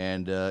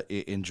and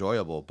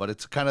enjoyable. But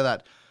it's kind of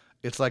that.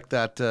 It's like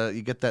that.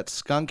 You get that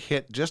skunk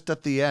hit just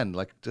at the end,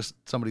 like just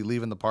somebody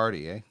leaving the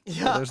party, eh?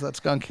 Yeah. So there's that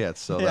skunk hit.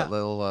 So that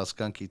little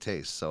skunky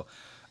taste. So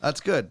that's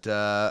good.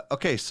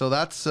 Okay, so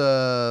that's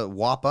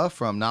WAPA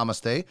from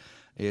Namaste.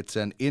 It's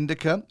an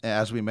indica.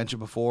 As we mentioned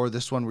before,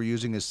 this one we're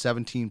using is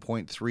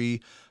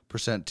 17.3%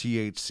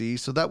 THC.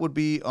 So that would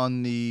be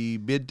on the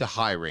mid to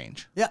high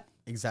range. Yeah,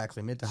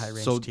 exactly. Mid to high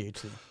range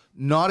THC.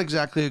 Not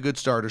exactly a good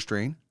starter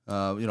strain.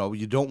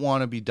 You don't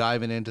want to be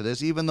diving into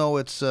this, even though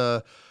it's got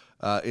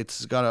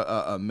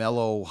a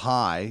mellow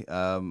high.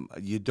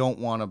 You don't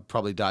want to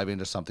probably dive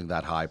into something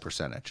that high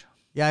percentage.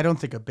 Yeah, I don't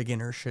think a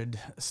beginner should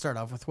start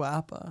off with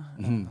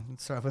WAPA.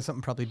 Start off with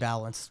something probably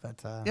balanced,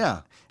 but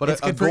but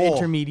it's good for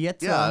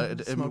intermediate. Yeah,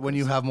 when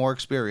you have more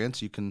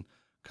experience, you can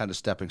kind of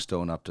stepping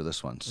stone up to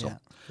this one. So yeah,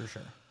 for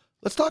sure.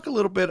 Let's talk a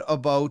little bit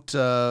about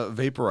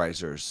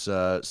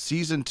vaporizers.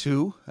 Season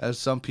 2, as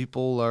some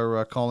people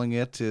are calling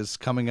it, is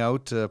coming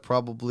out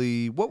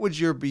probably. What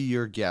would be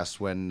your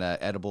guess when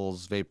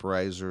edibles,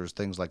 vaporizers,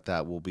 things like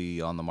that will be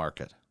on the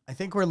market? I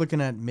think we're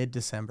looking at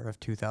mid-December of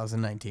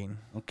 2019.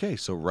 Okay,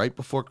 so right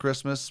before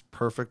Christmas,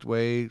 perfect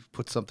way,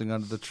 put something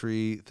under the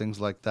tree,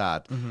 things like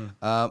that. Mm-hmm.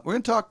 We're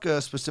going to talk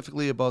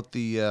specifically about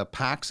the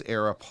PAX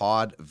Era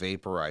Pod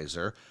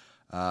Vaporizer,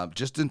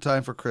 just in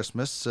time for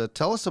Christmas.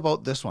 Tell us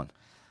about this one.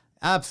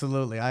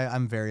 Absolutely.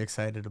 I'm very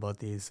excited about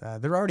these.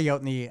 They're already out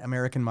in the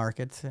American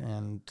market,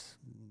 and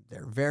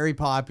they're very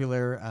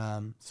popular.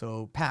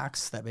 So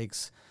PAX, that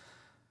makes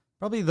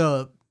probably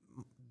the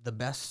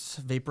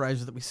best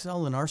vaporizer that we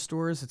sell in our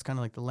stores. It's kind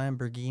of like the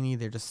Lamborghini.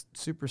 They're just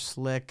super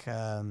slick,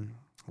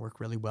 work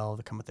really well.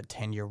 They come with a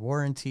 10-year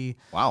warranty.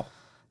 Wow.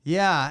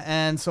 Yeah,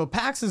 and so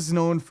PAX is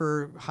known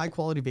for high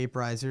quality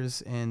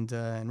vaporizers, and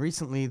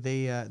recently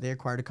they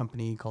acquired a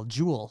company called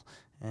Juul,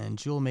 and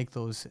Juul make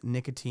those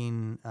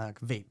nicotine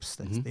vapes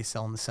that they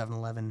sell in the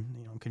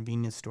 7-Eleven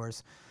convenience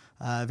stores.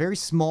 Very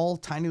small,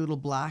 tiny little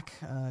black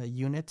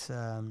unit,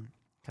 kind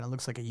of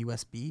looks like a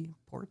USB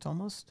port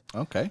almost.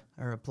 Okay.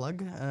 Or a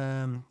plug.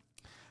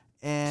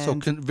 So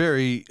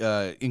very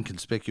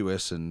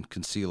inconspicuous and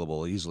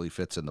concealable, easily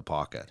fits in the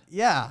pocket.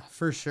 Yeah,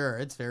 for sure.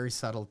 It's very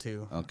subtle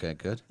too. Okay,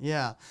 good.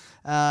 Yeah.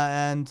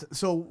 And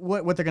so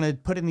what they're going to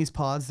put in these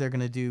pods, they're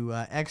going to do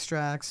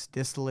extracts,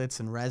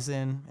 distillates, and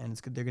resin, and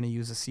they're going to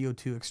use a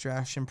CO2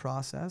 extraction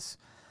process.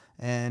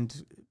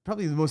 And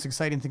probably the most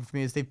exciting thing for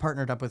me is they've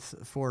partnered up with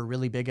 4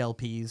 really big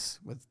LPs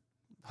with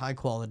high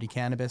quality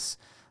cannabis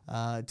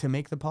to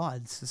make the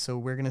pods. So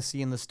we're going to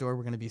see in the store,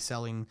 we're going to be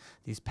selling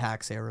these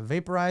PAX Era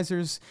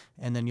vaporizers,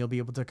 and then you'll be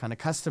able to kind of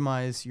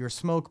customize your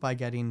smoke by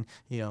getting,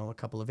 a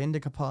couple of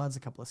indica pods, a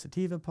couple of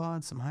sativa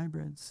pods, some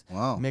hybrids.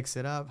 Wow. Mix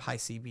it up, high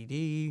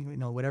CBD,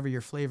 whatever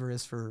your flavor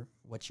is for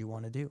what you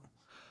want to do.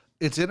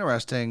 It's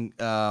interesting.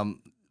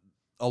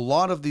 A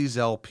lot of these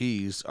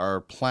LPs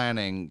are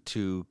planning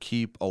to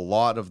keep a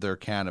lot of their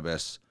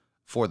cannabis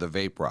for the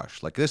vape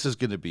rush. Like, this is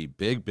going to be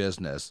big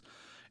business.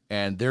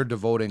 And they're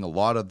devoting a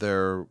lot of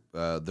their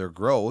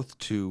growth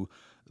to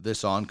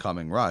this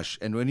oncoming rush.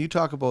 And when you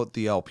talk about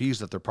the LPs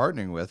that they're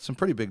partnering with, some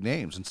pretty big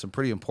names and some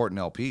pretty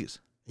important LPs.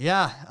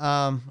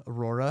 Yeah,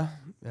 Aurora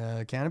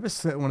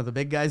Cannabis, one of the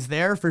big guys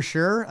there for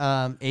sure.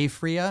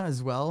 Afria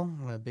as well,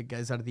 one of the big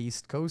guys out of the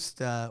East Coast.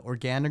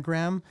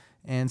 Organogram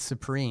and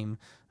Supreme.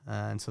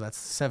 And so that's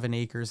 7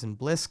 Acres and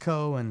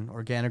Blisco, and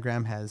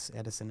Organogram has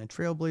Edison and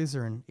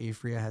Trailblazer, and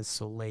Afria has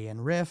Soleil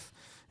and Riff,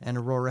 and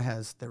Aurora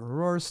has the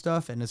Aurora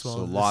stuff, and as well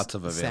so as lots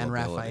of San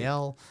availability.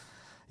 Rafael.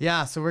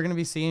 Yeah, so we're going to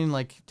be seeing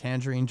like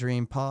Tangerine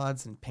Dream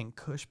pods and Pink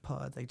Kush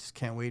pods. I just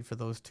can't wait for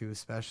those two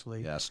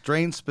especially. Yeah,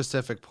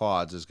 strain-specific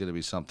pods is going to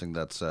be something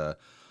that's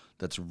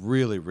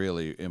really,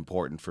 really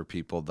important for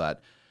people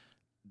that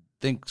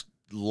think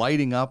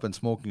lighting up and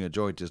smoking a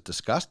joint is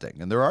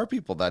disgusting. And there are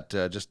people that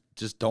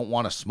just don't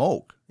want to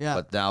smoke. Yeah.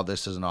 But now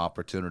this is an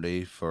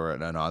opportunity for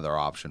another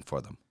option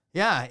for them.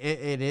 Yeah,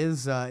 it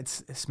is. It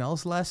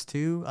smells less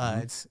too.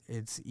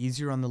 It's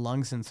easier on the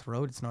lungs and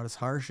throat. It's not as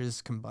harsh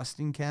as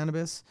combusting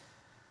cannabis.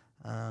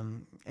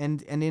 And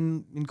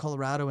in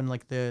Colorado and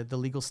like the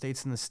legal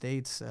states in the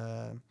States,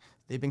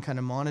 they've been kind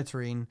of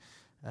monitoring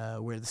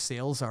where the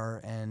sales are,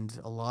 and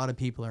a lot of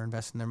people are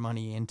investing their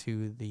money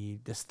into the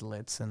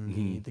distillates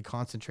and the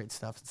concentrate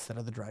stuff instead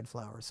of the dried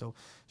flower. So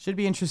should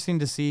be interesting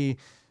to see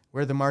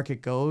where the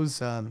market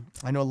goes.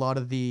 I know a lot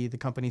of the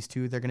companies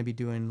too, they're going to be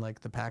doing like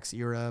the PAX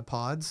Era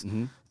pods.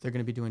 They're going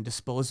to be doing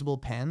disposable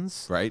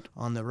pens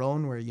on their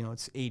own where,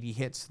 it's 80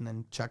 hits and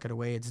then chuck it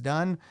away, it's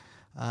done.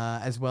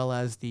 As well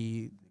as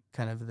the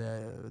kind of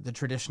the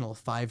traditional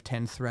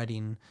 510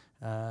 threading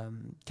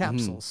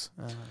capsules.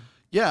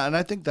 Yeah, and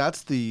I think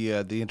that's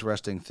the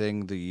interesting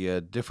thing,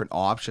 the different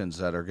options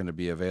that are going to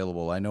be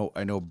available. I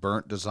know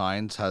Burnt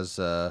Designs has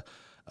a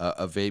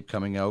vape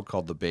coming out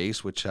called the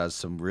Base, which has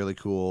some really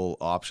cool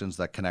options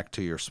that connect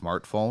to your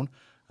smartphone.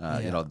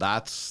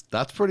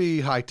 That's pretty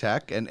high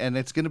tech, and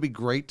it's going to be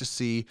great to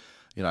see.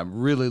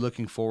 I'm really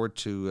looking forward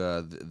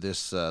to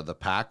the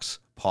PAX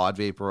pod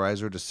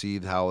vaporizer to see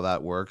how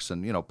that works.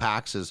 And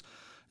PAX is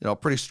a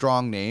pretty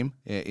strong name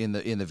in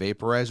the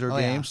vaporizer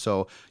game. Yeah.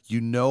 So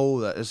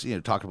that it's,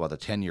 talking about the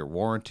 10-year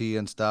warranty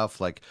and stuff,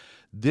 like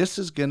this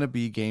is going to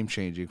be game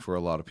changing for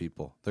a lot of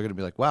people. They're going to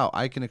be like, wow,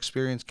 I can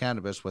experience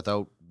cannabis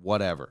without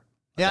whatever.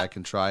 Like, Yeah. I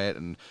can try it,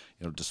 and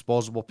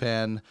disposable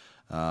pen.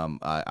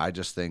 I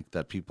just think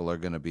that people are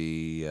going to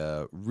be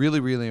really,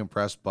 really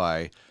impressed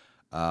by,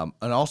 and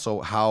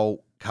also how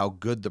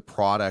good the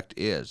product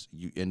is.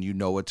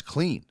 It's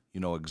clean. You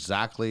know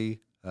exactly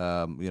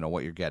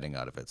what you're getting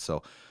out of it.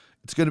 So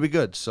it's going to be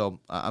good. So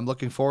I'm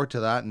looking forward to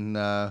that. And,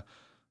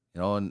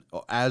 and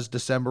as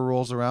December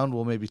rolls around,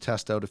 we'll maybe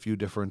test out a few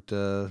different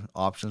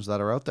options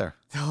that are out there.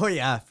 Oh,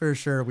 yeah, for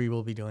sure. We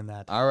will be doing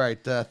that. All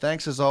right.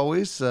 Thanks as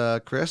always,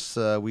 Chris.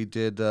 We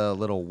did a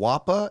little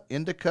Wappa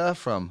Indica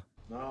from...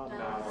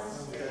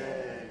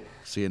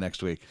 See you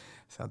next week.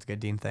 Sounds good,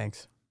 Dean.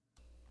 Thanks.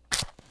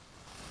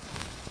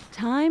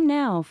 Time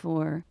now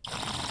for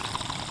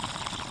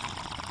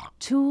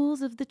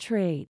Tools of the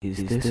Trade.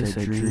 Is this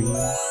a dream?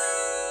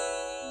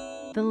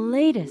 The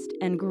latest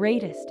and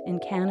greatest in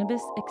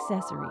cannabis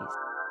accessories.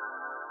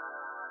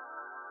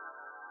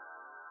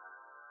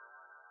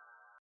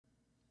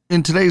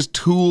 In today's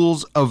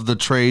Tools of the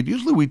Trade,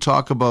 usually we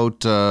talk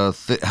about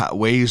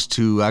ways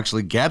to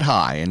actually get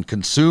high and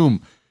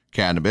consume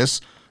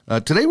cannabis.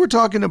 Today we're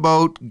talking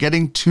about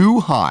getting too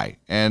high.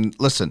 And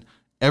listen,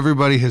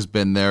 everybody has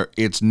been there.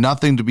 It's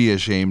nothing to be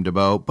ashamed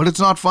about, but it's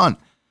not fun.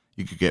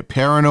 You could get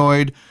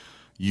paranoid.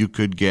 You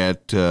could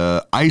get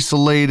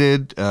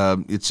isolated.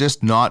 It's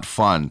just not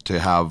fun to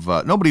have.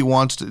 Nobody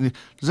wants to.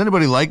 Does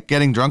anybody like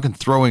getting drunk and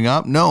throwing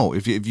up? No.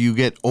 If you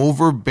get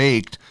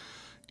overbaked,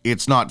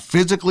 It's not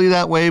physically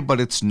that way, but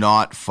it's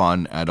not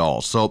fun at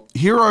all. So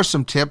here are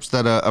some tips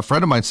that a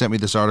friend of mine sent me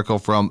this article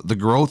from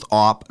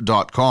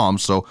thegrowthop.com.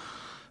 So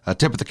a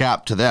tip of the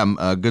cap to them.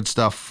 Good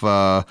stuff.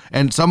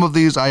 And some of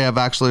these I have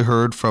actually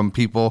heard from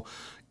people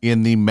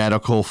in the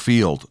medical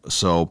field.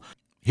 So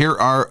here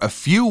are a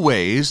few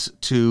ways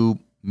to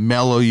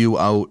mellow you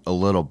out a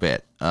little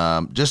bit.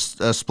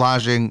 Just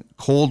splashing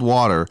cold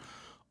water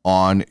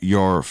on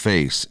your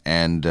face.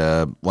 And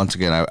once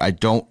again,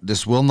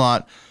 this will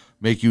not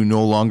make you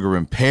no longer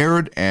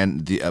impaired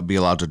and be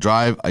allowed to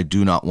drive. I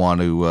do not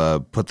want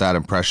to put that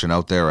impression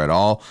out there at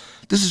all.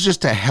 This is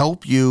just to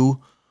help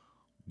you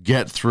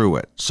get through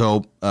it.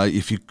 So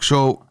if you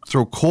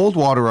throw cold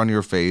water on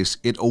your face,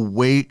 it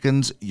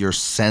awakens your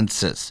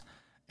senses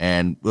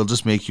and will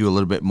just make you a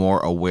little bit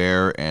more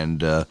aware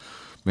and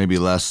maybe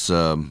less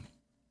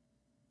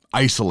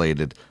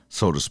isolated,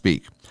 so to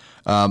speak.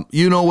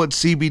 You know what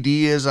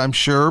CBD is, I'm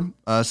sure.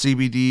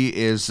 CBD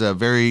is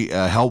very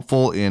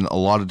helpful in a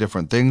lot of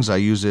different things. I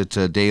use it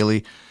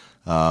daily.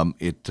 We're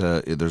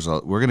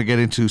going to get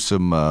into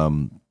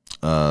some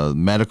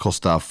medical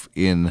stuff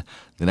in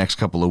the next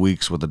couple of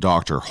weeks with the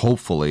doctor,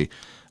 hopefully.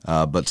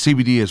 But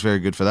CBD is very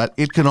good for that.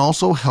 It can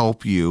also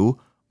help you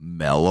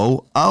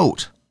mellow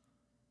out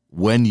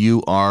when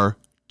you are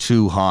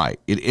too high.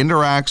 It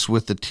interacts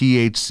with the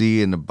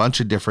THC in a bunch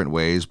of different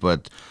ways,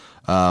 but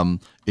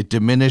it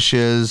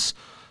diminishes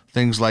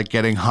things like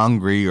getting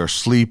hungry or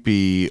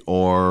sleepy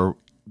or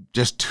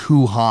just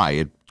too high.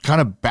 It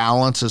kind of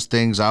balances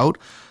things out.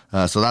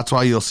 So that's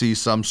why you'll see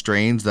some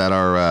strains that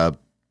are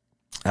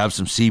have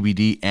some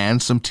CBD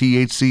and some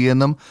THC in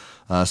them.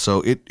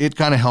 So it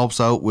kind of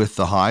helps out with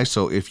the high.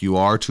 So if you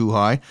are too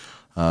high,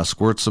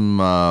 squirt some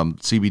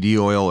CBD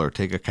oil or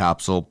take a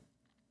capsule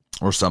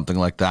or something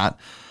like that.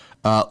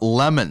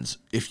 Lemons.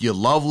 If you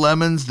love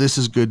lemons, this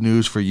is good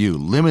news for you.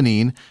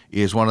 Limonene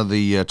is one of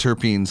the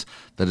terpenes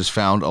that is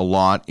found a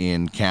lot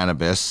in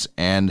cannabis.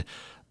 And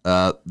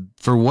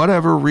for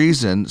whatever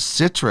reason,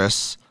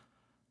 citrus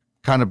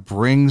kind of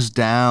brings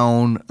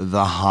down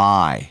the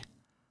high.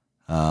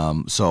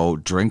 So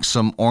drink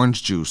some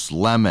orange juice,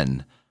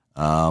 lemon,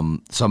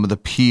 some of the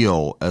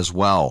peel as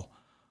well.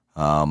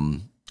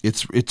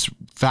 It's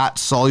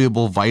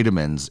fat-soluble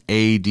vitamins,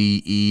 A,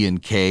 D, E,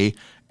 and K,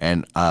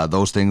 and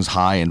those things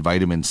high in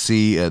vitamin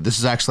C. This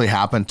has actually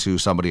happened to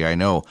somebody I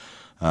know.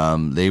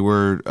 They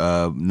were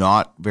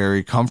not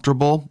very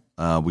comfortable.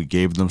 We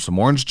gave them some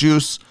orange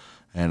juice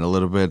and a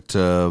little bit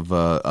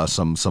of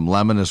some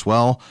lemon as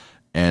well,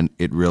 and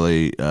it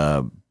really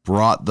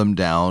brought them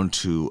down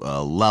to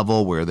a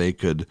level where they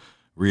could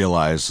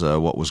realize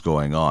what was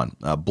going on.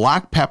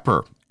 Black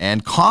pepper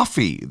and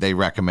coffee, they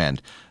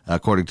recommend,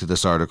 according to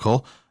this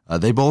article.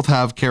 They both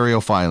have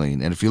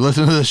caryophyllene, and if you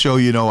listen to the show,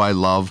 you know I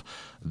love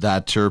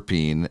that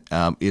terpene.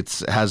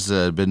 It has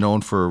been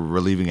known for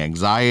relieving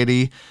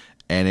anxiety,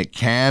 and it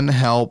can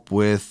help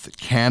with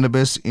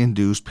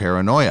cannabis-induced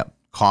paranoia.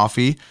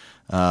 Coffee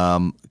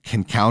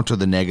can counter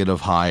the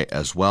negative high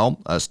as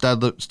well. A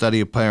study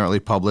apparently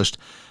published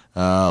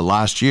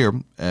last year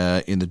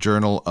in the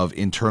Journal of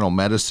Internal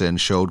Medicine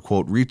showed,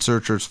 quote,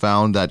 researchers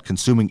found that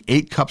consuming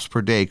 8 cups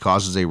per day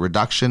causes a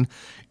reduction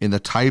in the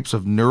types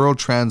of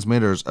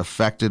neurotransmitters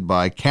affected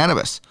by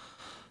cannabis,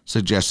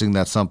 suggesting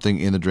that something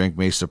in the drink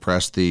may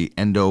suppress the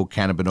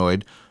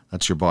endocannabinoid,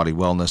 that's your body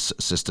wellness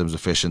system's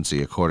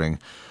efficiency, according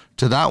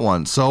to that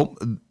one. So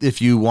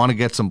if you want to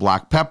get some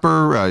black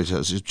pepper,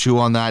 chew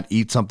on that,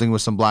 eat something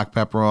with some black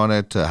pepper on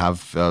it,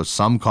 have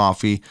some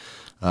coffee,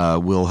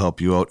 will help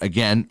you out.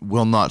 Again,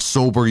 will not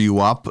sober you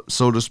up,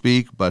 so to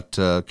speak, but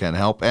can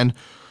help. And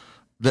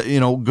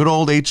good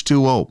old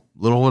H2O,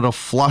 little bit of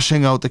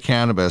flushing out the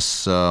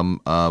cannabis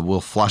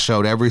will flush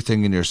out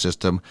everything in your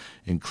system,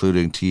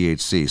 including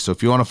THC. So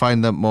if you want to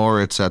find that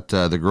more, it's at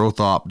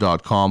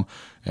thegrowthop.com.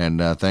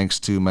 And thanks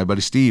to my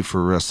buddy Steve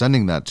for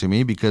sending that to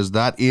me, because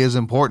that is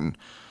important.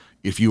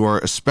 If you are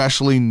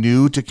especially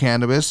new to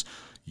cannabis,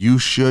 you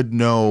should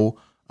know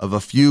of a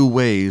few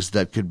ways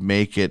that could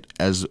make it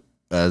as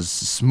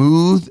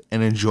smooth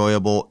and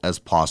enjoyable as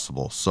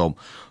possible. So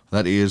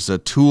that is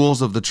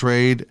tools of the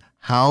trade,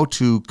 how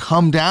to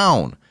come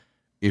down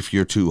if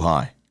you're too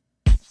high.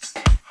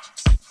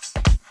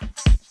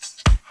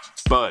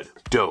 Bud,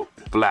 dope,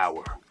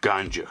 flower,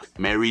 ganja,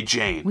 Mary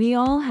Jane. We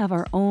all have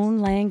our own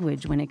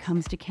language when it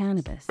comes to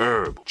cannabis.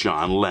 Herb,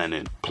 John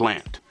Lennon,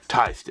 plant,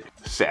 Thai stick,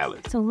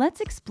 salad. So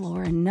let's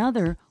explore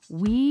another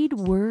weed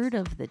word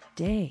of the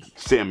day.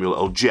 Samuel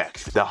L.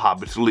 Jackson, The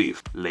Hobbit's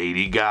Leaf,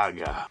 Lady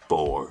Gaga,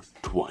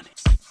 420.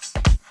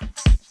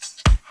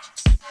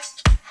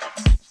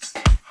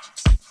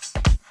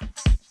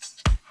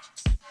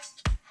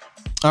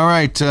 All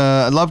right,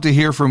 I'd love to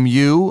hear from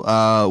you.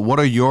 What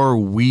are your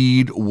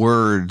weed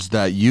words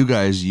that you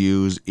guys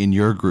use in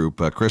your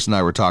group? Chris and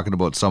I were talking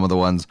about some of the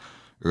ones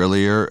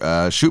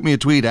earlier. Shoot me a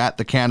tweet at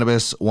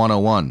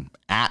thecannabis101,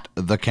 at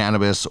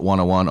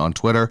thecannabis101 on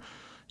Twitter.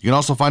 You can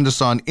also find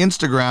us on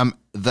Instagram,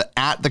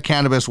 at the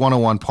Cannabis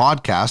 101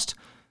 Podcast,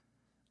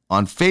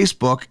 on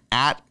Facebook,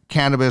 at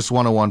Cannabis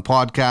 101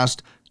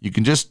 Podcast, you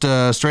can just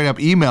straight up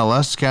email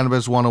us,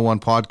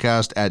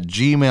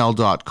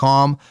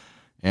 cannabis101podcast@gmail.com,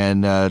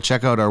 and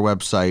check out our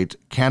website,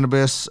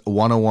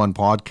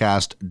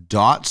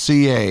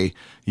 cannabis101podcast.ca.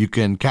 You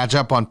can catch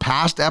up on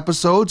past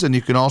episodes, and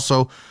you can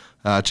also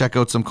check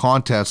out some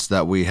contests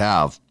that we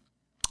have.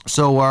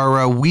 So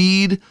our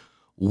weed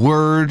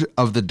word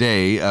of the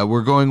day,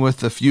 we're going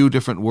with a few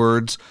different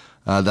words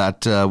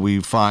that we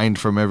find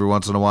from every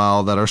once in a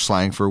while that are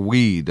slang for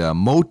weed.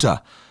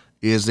 Mota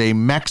is a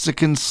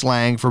Mexican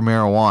slang for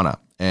marijuana.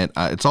 And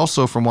it's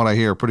also, from what I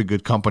hear, a pretty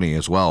good company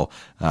as well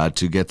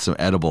to get some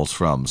edibles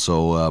from.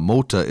 So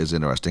Mota is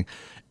interesting.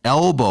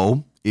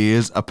 Elbow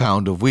is a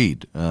pound of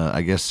weed.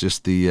 I guess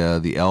just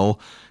the L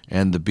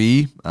and the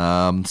B.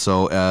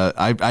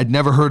 I'd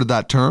never heard of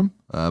that term,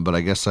 but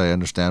I guess I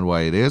understand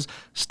why it is.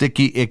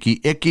 Sticky,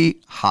 icky,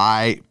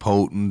 high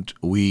potent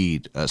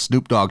weed.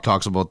 Snoop Dogg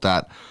talks about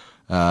that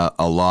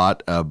a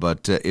lot.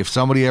 But if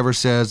somebody ever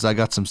says, I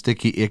got some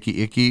sticky,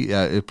 icky,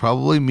 it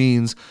probably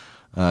means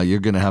you're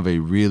going to have a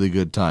really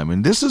good time.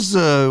 And this is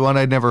one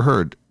I'd never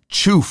heard.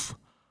 Choof.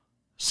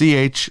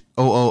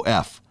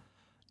 CHOOF.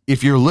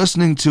 If you're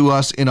listening to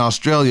us in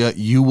Australia,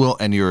 you will,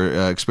 and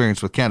you're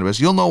experienced with cannabis,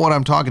 you'll know what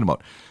I'm talking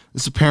about.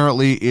 This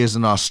apparently is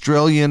an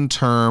Australian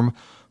term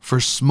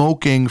for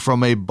smoking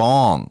from a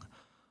bong.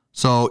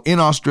 So in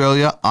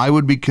Australia, I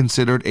would be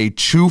considered a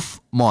choof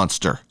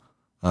monster.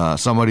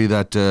 Somebody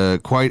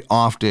that quite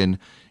often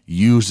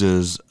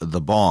uses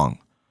the bong.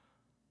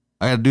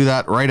 I got to do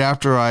that right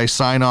after I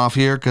sign off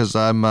here because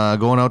I'm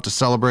going out to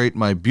celebrate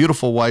my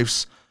beautiful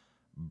wife's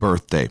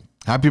birthday.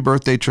 Happy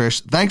birthday,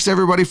 Trish. Thanks,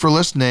 everybody, for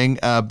listening.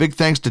 Big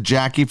thanks to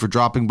Jacquie for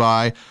dropping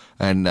by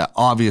and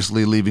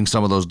obviously leaving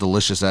some of those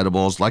delicious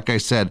edibles. Like I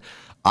said,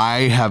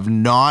 I have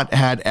not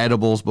had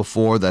edibles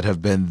before that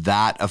have been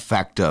that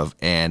effective.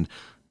 And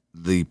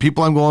the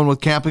people I'm going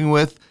with camping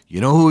with,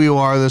 you know who you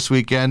are this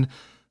weekend.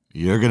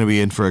 You're going to be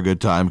in for a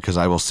good time because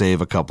I will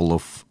save a couple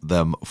of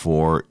them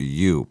for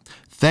you.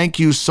 Thank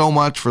you so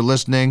much for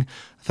listening.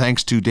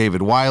 Thanks to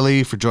David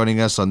Wylie for joining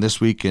us on This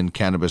Week in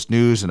Cannabis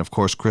News. And, of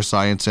course, Chris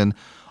Ianson,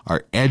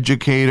 our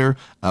educator.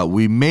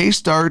 We may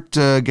start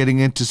getting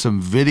into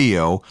some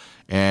video,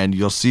 and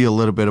you'll see a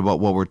little bit about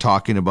what we're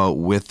talking about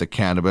with the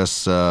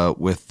cannabis,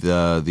 with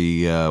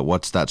the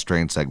What's That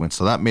Strain segment.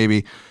 So that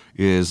maybe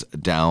is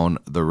down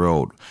the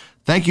road.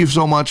 Thank you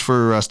so much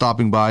for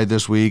stopping by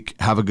this week.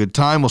 Have a good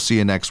time. We'll see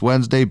you next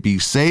Wednesday. Be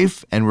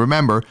safe. And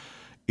remember,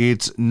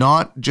 it's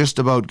not just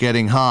about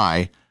getting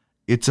high.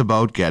 It's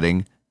about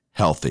getting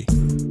healthy.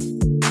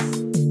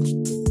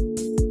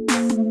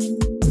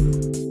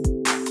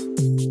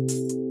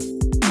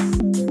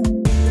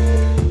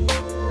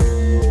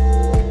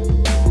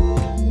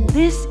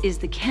 This is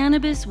the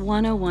Cannabis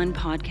 101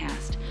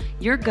 podcast,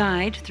 your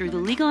guide through the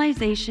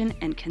legalization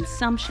and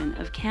consumption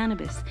of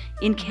cannabis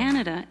in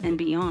Canada and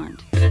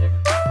beyond.